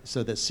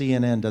 so that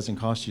CNN doesn't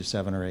cost you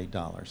 $7 or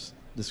 $8.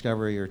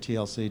 Discovery or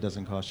TLC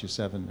doesn't cost you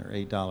 $7 or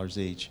 $8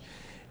 each.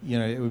 You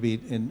know, it would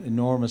be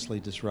enormously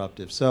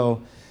disruptive.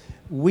 So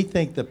we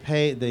think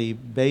the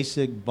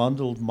basic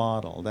bundled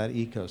model, that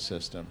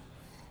ecosystem,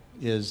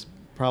 is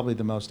probably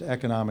the most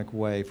economic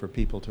way for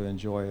people to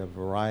enjoy a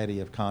variety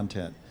of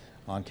content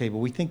on cable.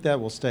 We think that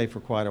will stay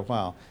for quite a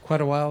while.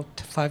 Quite a while?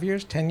 5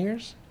 years? 10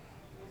 years?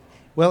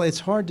 Well,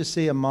 it's hard to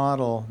see a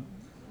model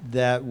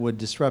that would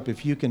disrupt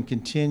if you can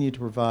continue to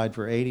provide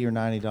for $80 or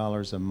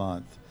 $90 a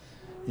month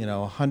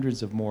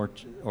hundreds of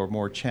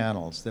more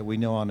channels that we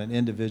know on an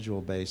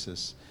individual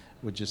basis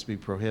would just be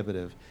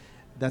prohibitive.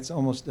 That's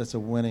a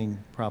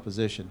winning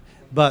proposition.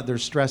 But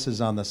there's stresses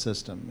on the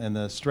system, and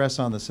the stress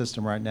on the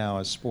system right now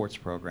is sports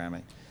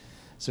programming.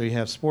 So you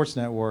have sports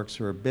networks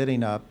who are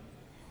bidding up,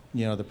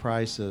 the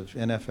price of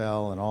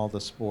NFL and all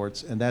the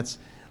sports, and that's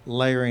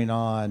layering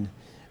on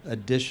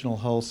additional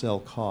wholesale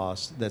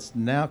costs that's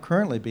now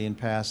currently being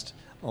passed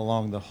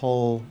along the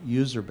whole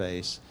user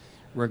base,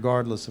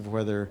 regardless of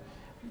whether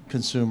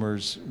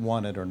consumers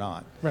want it or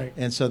not. Right.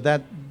 And so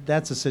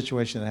that's a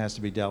situation that has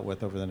to be dealt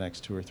with over the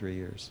next 2 or 3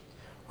 years.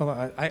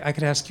 Well, I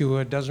could ask you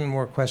a dozen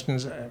more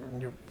questions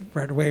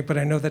right away, but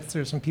I know that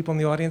there's some people in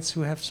the audience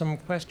who have some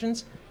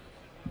questions.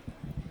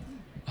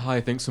 Hi,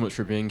 thanks so much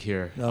for being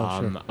here. Oh,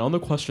 sure. On the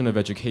question of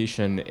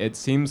education, it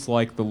seems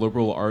like the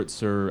liberal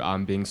arts are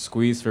being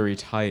squeezed very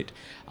tight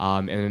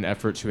in an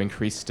effort to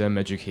increase STEM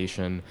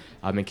education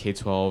in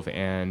K-12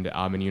 and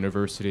in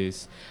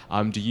universities.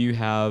 Do you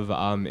have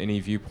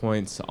any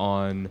viewpoints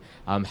on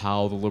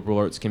how the liberal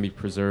arts can be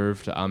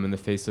preserved in the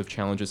face of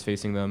challenges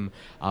facing them,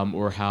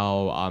 or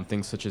how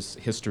things such as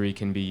history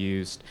can be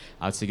used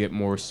to get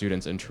more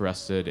students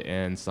interested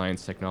in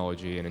science,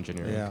 technology, and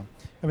engineering? Yeah.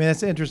 I mean,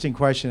 that's an interesting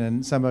question,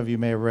 and some of you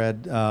may have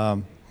read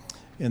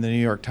in the New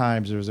York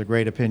Times, there was a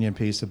great opinion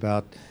piece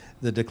about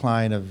the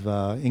decline of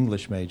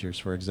English majors,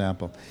 for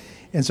example.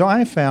 And so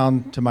I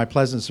found, to my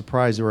pleasant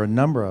surprise, there were a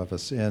number of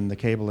us in the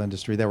cable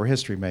industry that were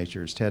history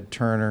majors. Ted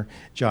Turner,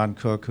 John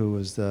Cook, who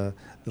was the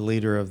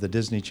leader of the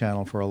Disney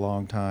Channel for a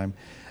long time.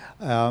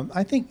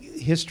 I think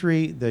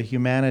history, the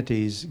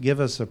humanities, give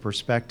us a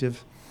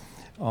perspective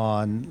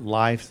on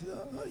life,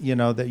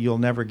 that you'll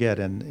never get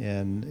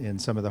in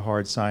some of the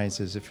hard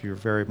sciences if you're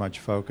very much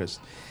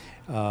focused.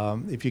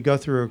 If you go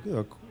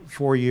through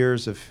 4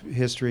 years of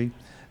history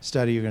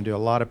study, you're going to do a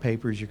lot of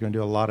papers, you're going to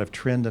do a lot of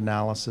trend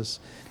analysis.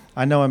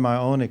 I know in my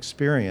own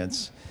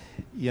experience,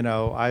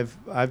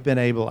 I've been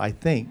able, I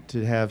think,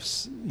 to have,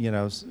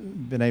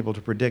 been able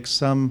to predict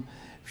some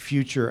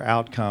future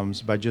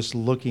outcomes by just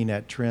looking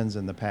at trends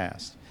in the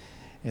past.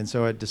 And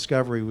so at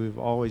Discovery, we've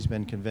always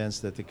been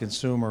convinced that the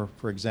consumer,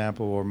 for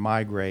example, will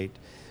migrate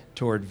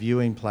toward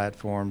viewing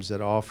platforms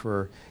that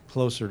offer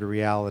closer to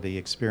reality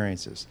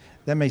experiences.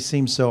 That may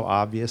seem so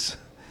obvious,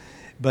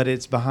 but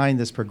it's behind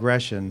this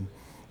progression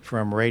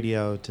from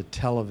radio to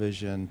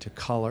television to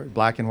color,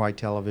 black and white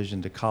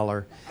television to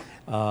color,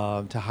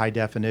 to high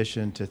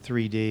definition to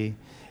 3D,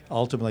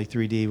 ultimately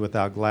 3D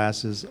without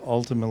glasses,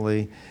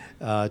 ultimately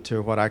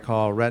to what I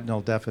call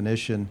retinal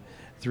definition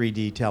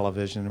 3D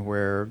television,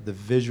 where the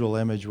visual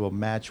image will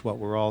match what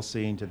we're all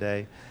seeing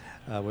today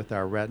with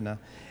our retina.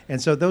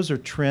 And so those are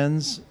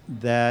trends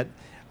that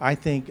I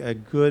think a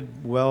good,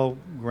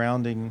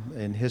 grounding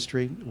in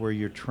history, where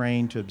you're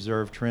trained to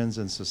observe trends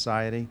in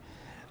society,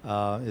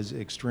 is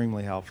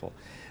extremely helpful.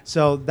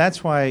 So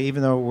that's why,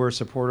 even though we're a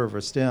supporter of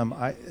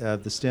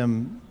the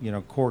STEM,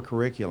 core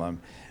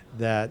curriculum,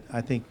 that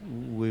I think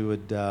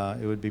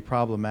it would be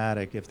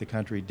problematic if the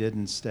country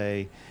didn't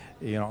stay,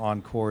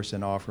 on course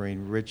and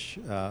offering rich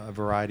a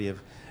variety of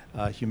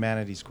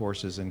humanities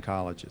courses in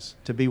colleges.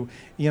 To be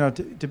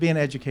an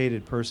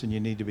educated person, you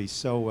need to be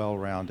so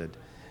well-rounded,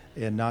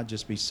 and not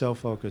just be so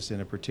focused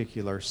in a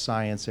particular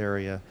science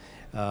area,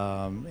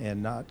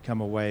 and not come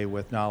away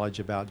with knowledge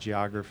about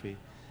geography,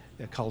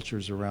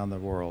 cultures around the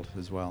world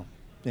as well.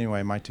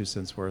 Anyway, my 2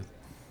 cents worth.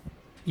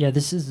 Yeah,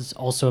 this is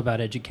also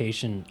about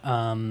education.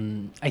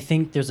 I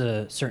think there's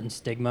a certain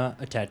stigma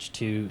attached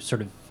to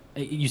sort of,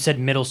 you said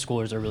middle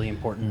schoolers are really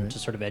important Right. to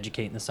sort of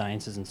educate in the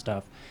sciences and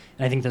stuff.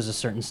 And I think there's a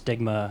certain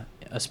stigma,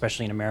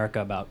 especially in America,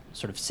 about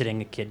sort of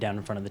sitting a kid down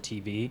in front of the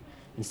TV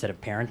instead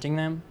of parenting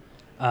them.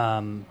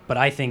 But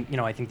I think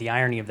the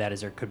irony of that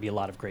is there could be a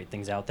lot of great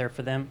things out there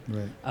for them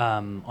Right.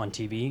 on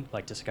TV,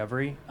 like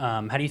Discovery.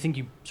 How do you think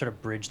you sort of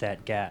bridge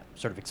that gap,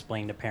 sort of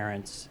explain to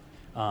parents,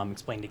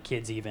 explain to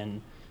kids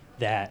even,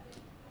 that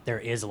there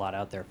is a lot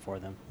out there for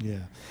them? Yeah.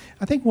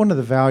 I think one of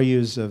the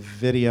values of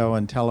video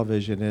and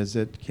television is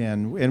it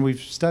can, and we've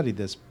studied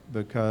this,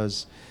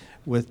 because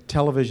with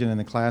television in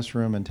the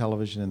classroom and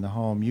television in the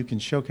home, you can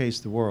showcase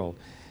the world.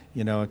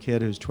 A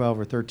kid who's 12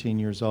 or 13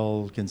 years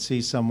old can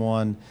see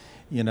someone,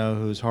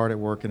 who's hard at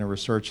work in a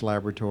research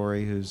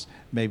laboratory, who's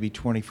maybe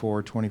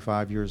 24,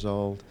 25 years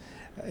old.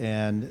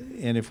 And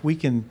if we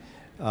can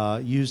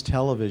use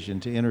television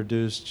to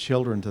introduce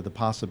children to the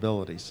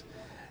possibilities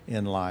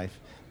in life,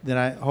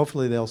 then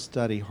hopefully they'll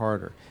study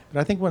harder.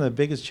 But I think one of the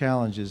biggest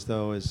challenges,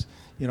 though, is,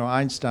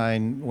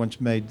 Einstein once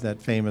made that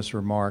famous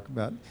remark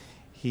about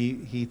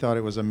he thought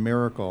it was a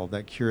miracle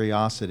that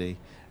curiosity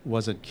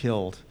wasn't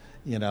killed,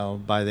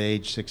 by the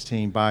age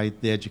 16 by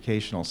the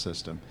educational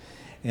system.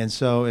 And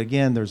so,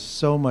 again, there's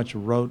so much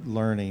rote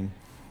learning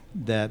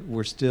that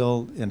we're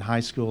still in high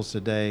schools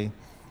today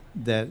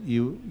that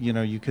you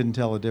couldn't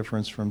tell a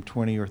difference from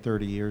 20 or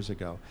 30 years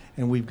ago.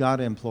 And we've got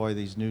to employ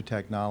these new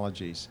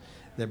technologies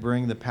that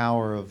bring the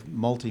power of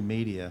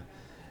multimedia,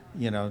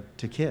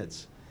 to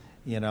kids,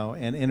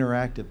 and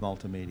interactive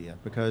multimedia,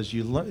 because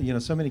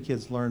so many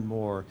kids learn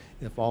more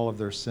if all of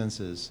their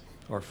senses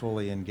are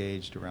fully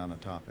engaged around a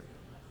topic.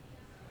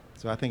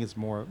 So I think it's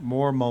more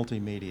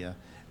multimedia,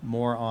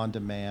 more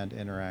on-demand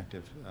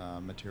interactive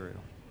material.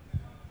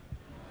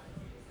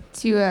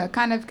 To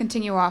kind of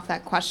continue off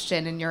that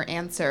question in your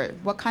answer,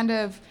 what kind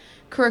of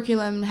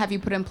curriculum have you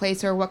put in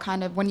place, or what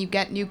kind of, when you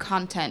get new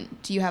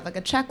content, do you have like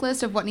a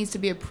checklist of what needs to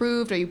be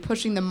approved? Are you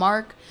pushing the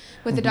mark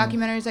with the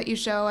documentaries that you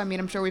show? I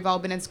mean, I'm sure we've all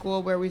been in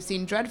school where we've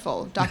seen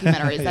dreadful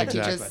documentaries that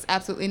teach us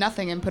absolutely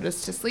nothing and put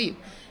us to sleep.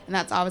 And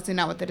that's obviously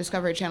not what the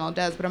Discovery Channel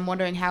does, but I'm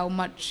wondering how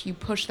much you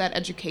push that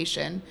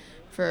education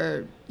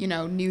for,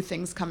 new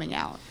things coming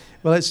out.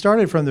 Well, it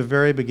started from the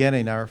very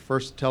beginning. Our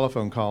first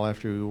telephone call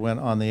after we went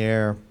on the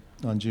air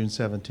on June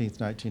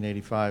 17th,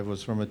 1985,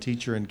 was from a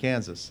teacher in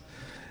Kansas.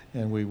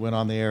 And we went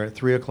on the air at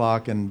 3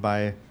 o'clock, and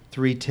by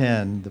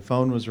 3:10, the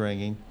phone was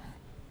ringing.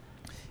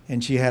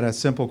 And she had a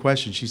simple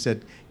question. She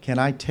said, "Can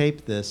I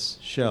tape this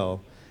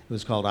show?" It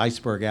was called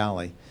Iceberg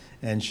Alley,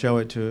 and show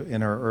it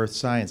in our earth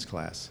science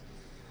class.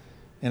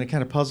 And it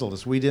kind of puzzled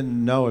us. We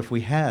didn't know if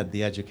we had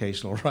the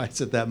educational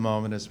rights at that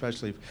moment,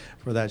 especially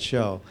for that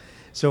show.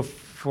 So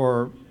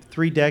for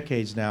 3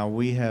 decades now,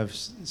 we have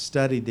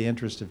studied the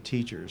interest of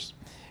teachers.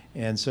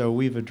 And so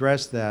we've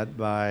addressed that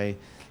by,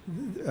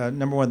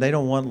 number one, they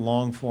don't want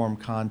long-form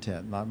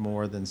content, not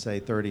more than, say,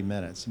 30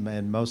 minutes.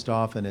 And most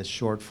often it's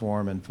short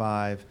form in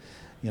 5,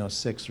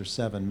 6 or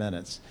 7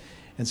 minutes.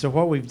 And so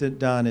what we've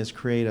done is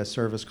create a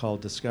service called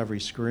Discovery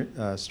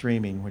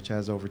Streaming, which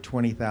has over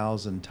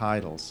 20,000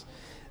 titles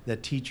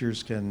that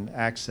teachers can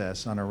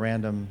access on a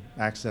random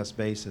access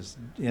basis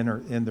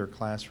in their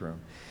classroom.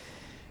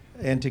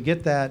 And to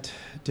get that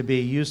to be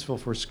useful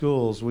for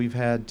schools, we've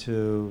had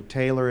to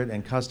tailor it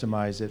and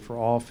customize it for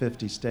all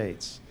 50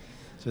 states.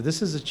 So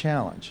this is a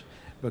challenge,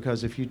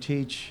 because if you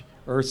teach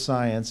earth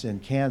science in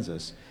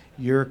Kansas,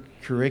 your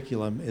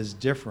curriculum is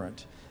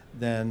different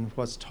than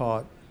what's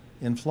taught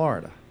in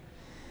Florida.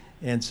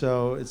 And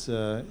so it's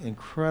an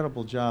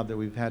incredible job that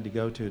we've had to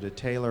go to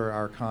tailor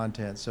our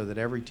content so that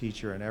every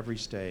teacher in every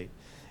state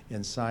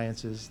in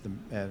sciences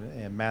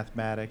and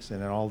mathematics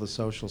and in all the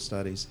social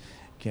studies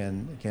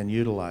can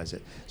utilize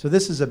it. So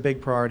this is a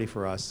big priority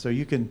for us. So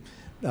you can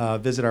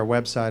visit our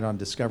website on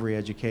Discovery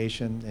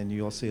Education, and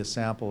you'll see a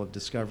sample of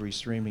Discovery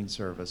streaming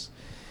service.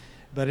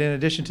 But in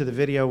addition to the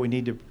video,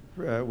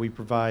 we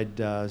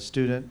provide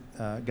student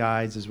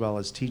guides as well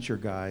as teacher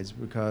guides,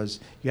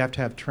 because you have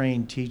to have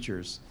trained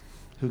teachers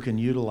who can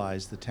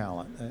utilize the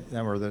talent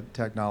or the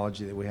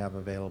technology that we have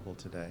available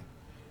today.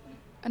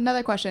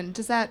 Another question,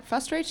 does that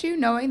frustrate you,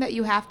 knowing that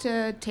you have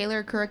to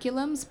tailor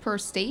curriculums per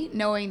state,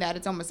 knowing that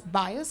it's almost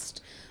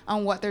biased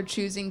on what they're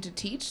choosing to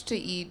teach to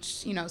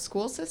each,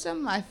 school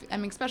system? I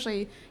mean,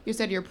 especially, you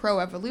said you're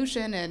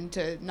pro-evolution and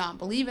to not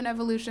believe in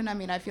evolution. I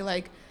mean, I feel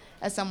like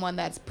as someone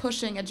that's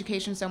pushing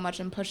education so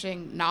much and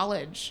pushing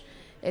knowledge,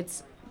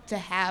 it's to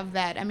have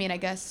that, I mean, I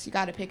guess you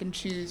got to pick and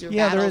choose your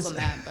battles on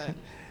that, but...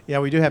 Yeah,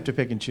 we do have to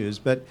pick and choose,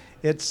 but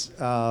it's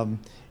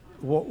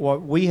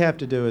what we have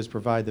to do is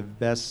provide the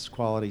best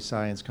quality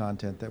science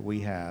content that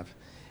we have,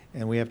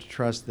 and we have to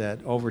trust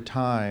that over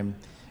time.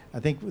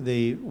 I think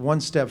the one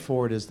step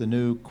forward is the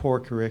new core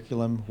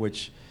curriculum,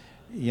 which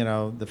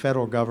the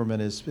federal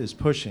government is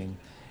pushing,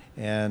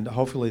 and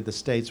hopefully the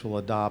states will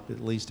adopt at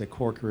least a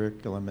core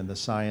curriculum in the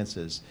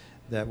sciences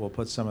that will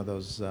put some of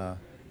those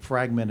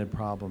fragmented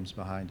problems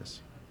behind us.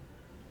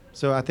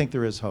 So I think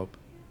there is hope.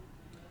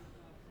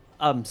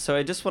 So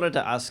I just wanted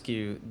to ask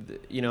you,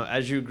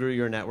 as you grew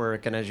your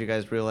network and as you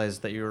guys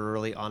realized that you were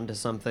really onto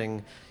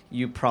something,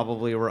 you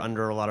probably were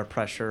under a lot of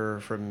pressure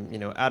from,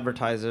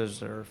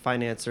 advertisers or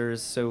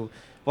financiers. So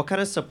what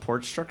kind of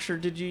support structure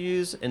did you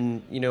use?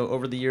 And,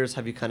 over the years,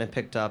 have you kind of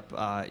picked up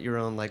your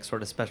own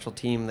sort of special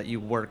team that you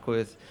work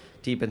with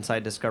deep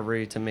inside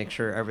Discovery to make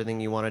sure everything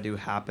you want to do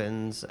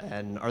happens?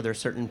 And are there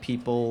certain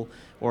people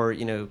or,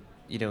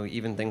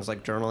 even things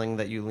like journaling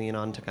that you lean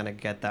on to kind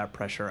of get that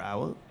pressure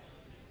out?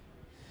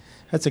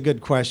 That's a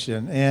good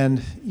question.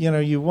 And,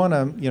 you want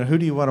to, who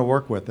do you want to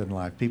work with in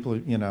life? People,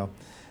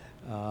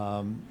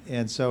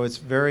 and so it's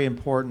very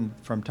important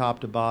from top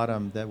to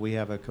bottom that we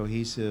have a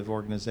cohesive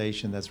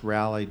organization that's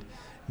rallied,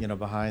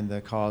 behind the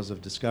cause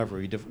of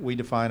discovery. We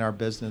define our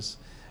business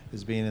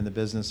as being in the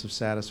business of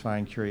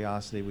satisfying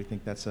curiosity. We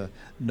think that's a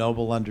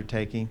noble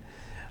undertaking.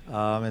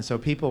 And so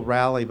people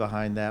rally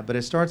behind that, but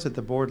it starts at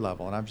the board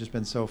level. And I've just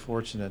been so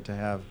fortunate to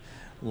have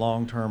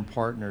long-term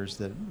partners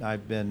that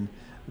I've been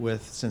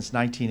with since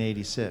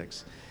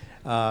 1986,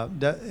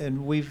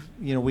 and we've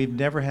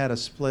never had a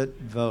split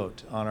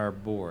vote on our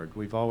board.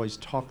 We've always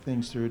talked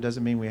things through.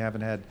 Doesn't mean we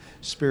haven't had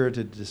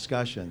spirited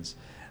discussions,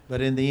 but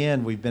in the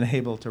end, we've been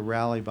able to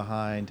rally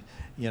behind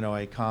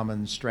a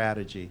common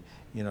strategy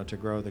to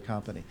grow the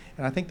company.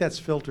 And I think that's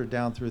filtered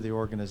down through the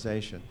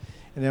organization.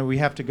 And then we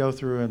have to go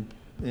through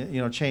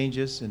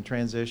changes and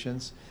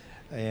transitions,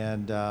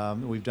 and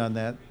we've done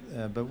that.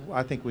 But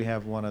I think we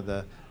have one of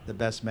the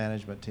best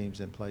management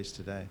teams in place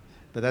today.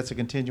 But that's a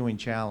continuing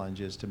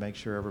challenge, is to make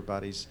sure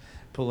everybody's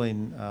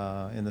pulling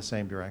in the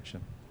same direction.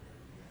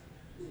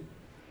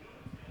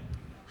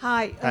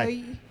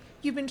 Hi.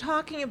 You've been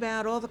talking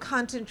about all the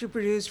content you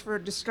produce for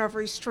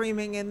Discovery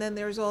Streaming, and then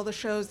there's all the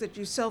shows that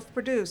you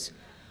self-produce.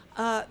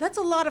 That's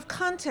a lot of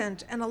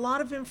content and a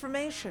lot of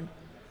information.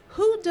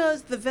 Who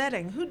does the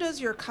vetting? Who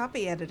does your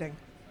copy editing?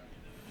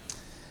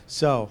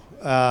 So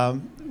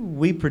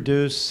we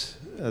produce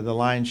the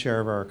lion's share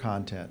of our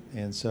content,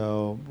 and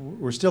so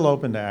we're still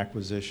open to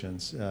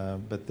acquisitions,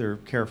 but they're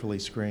carefully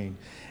screened.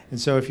 And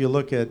so if you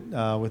look at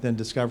within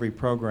Discovery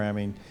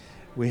Programming,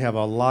 we have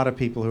a lot of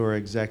people who are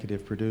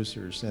executive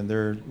producers, and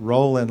their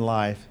role in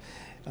life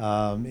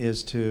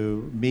is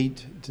to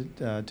meet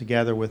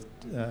together with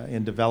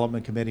in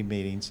development committee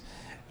meetings,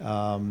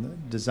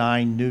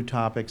 design new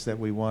topics that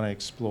we want to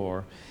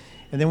explore.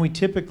 And then we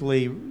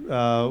typically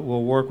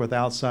will work with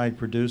outside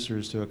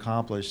producers to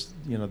accomplish,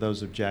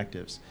 those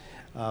objectives.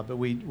 But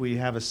we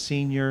have a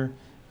senior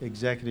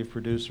executive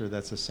producer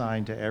that's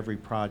assigned to every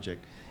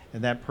project,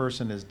 and that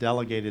person has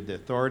delegated the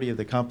authority of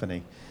the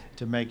company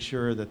to make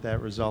sure that that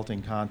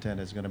resulting content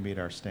is going to meet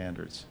our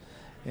standards.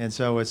 And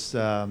so it's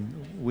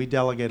we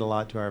delegate a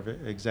lot to our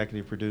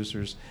executive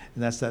producers,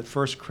 and that's that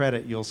first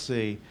credit you'll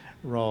see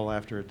roll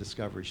after a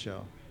Discovery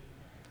show.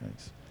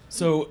 Thanks.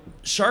 So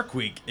Shark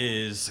Week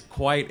is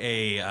quite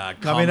a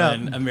Coming up.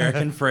 common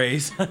American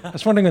phrase. I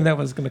was wondering when that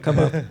was going to come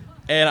up.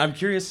 And I'm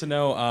curious to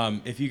know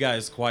if you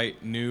guys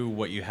quite knew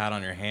what you had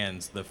on your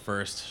hands the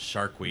first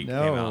Shark Week came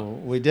No, out.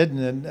 we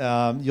didn't.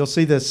 And you'll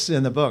see this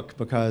in the book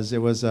because it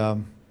was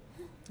in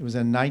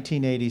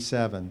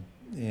 1987,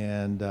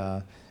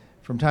 and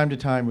from time to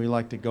time we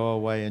like to go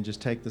away and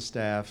just take the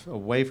staff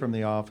away from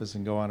the office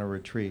and go on a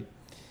retreat.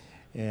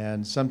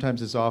 And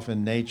sometimes it's off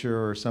in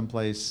nature or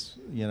someplace,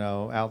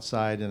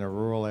 outside in a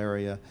rural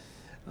area.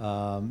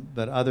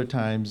 But other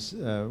times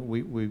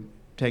we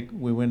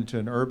went into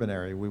an urban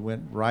area. We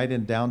went right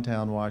in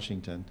downtown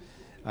Washington.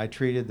 I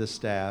treated the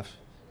staff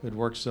who had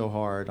worked so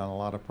hard on a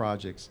lot of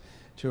projects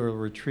to a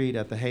retreat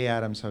at the Hay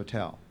Adams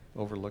Hotel,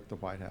 overlooked the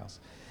White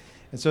House.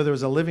 And so there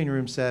was a living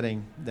room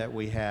setting that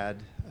we had.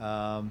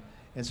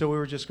 And so we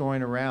were just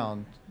going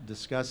around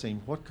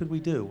discussing what could we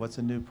do? What's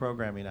a new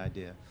programming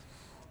idea?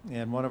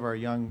 And one of our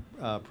young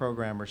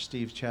programmers,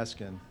 Steve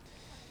Cheskin,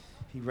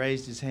 he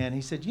raised his hand.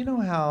 He said, you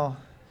know how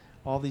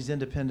all these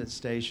independent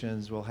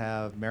stations will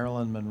have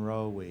Marilyn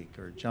Monroe Week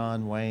or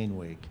John Wayne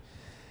Week?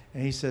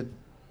 And he said,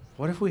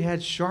 what if we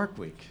had Shark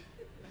Week?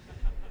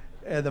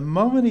 And the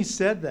moment he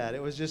said that,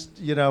 it was just,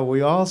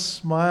 we all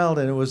smiled,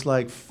 and it was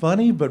like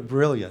funny but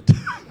brilliant.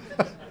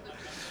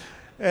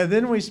 And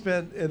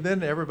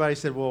then everybody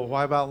said, well,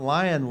 why about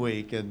Lion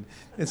Week? And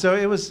so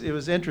it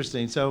was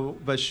interesting. So,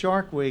 but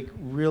Shark Week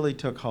really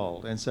took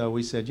hold. And so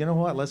we said, you know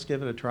what, let's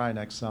give it a try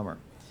next summer.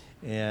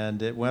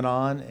 And it went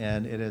on,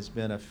 and it has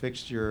been a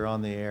fixture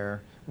on the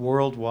air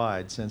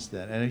worldwide since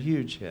then, and a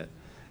huge hit.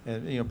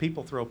 And,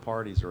 people throw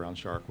parties around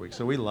Shark Week,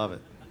 so we love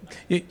it.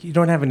 You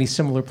don't have any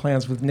similar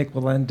plans with Nick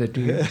Wallenda,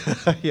 do you?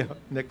 Yeah,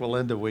 Nick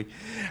Wallenda Week.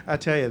 I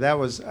tell you, that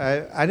was,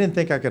 I didn't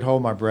think I could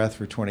hold my breath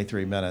for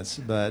 23 minutes,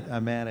 but I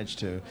managed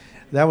to.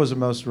 That was the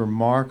most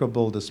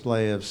remarkable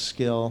display of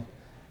skill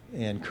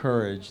and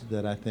courage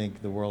that I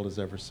think the world has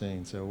ever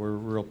seen. So we're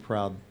real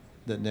proud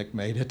that Nick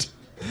made it.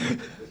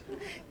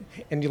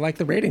 And you like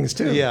the ratings,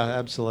 too. Yeah,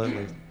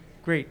 absolutely.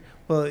 Great.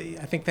 Well,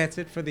 I think that's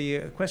it for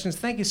the questions.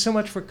 Thank you so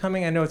much for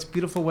coming. I know it's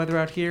beautiful weather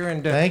out here,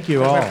 and Thank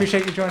you all. I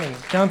appreciate you joining.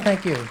 John,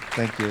 thank you.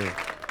 Thank you.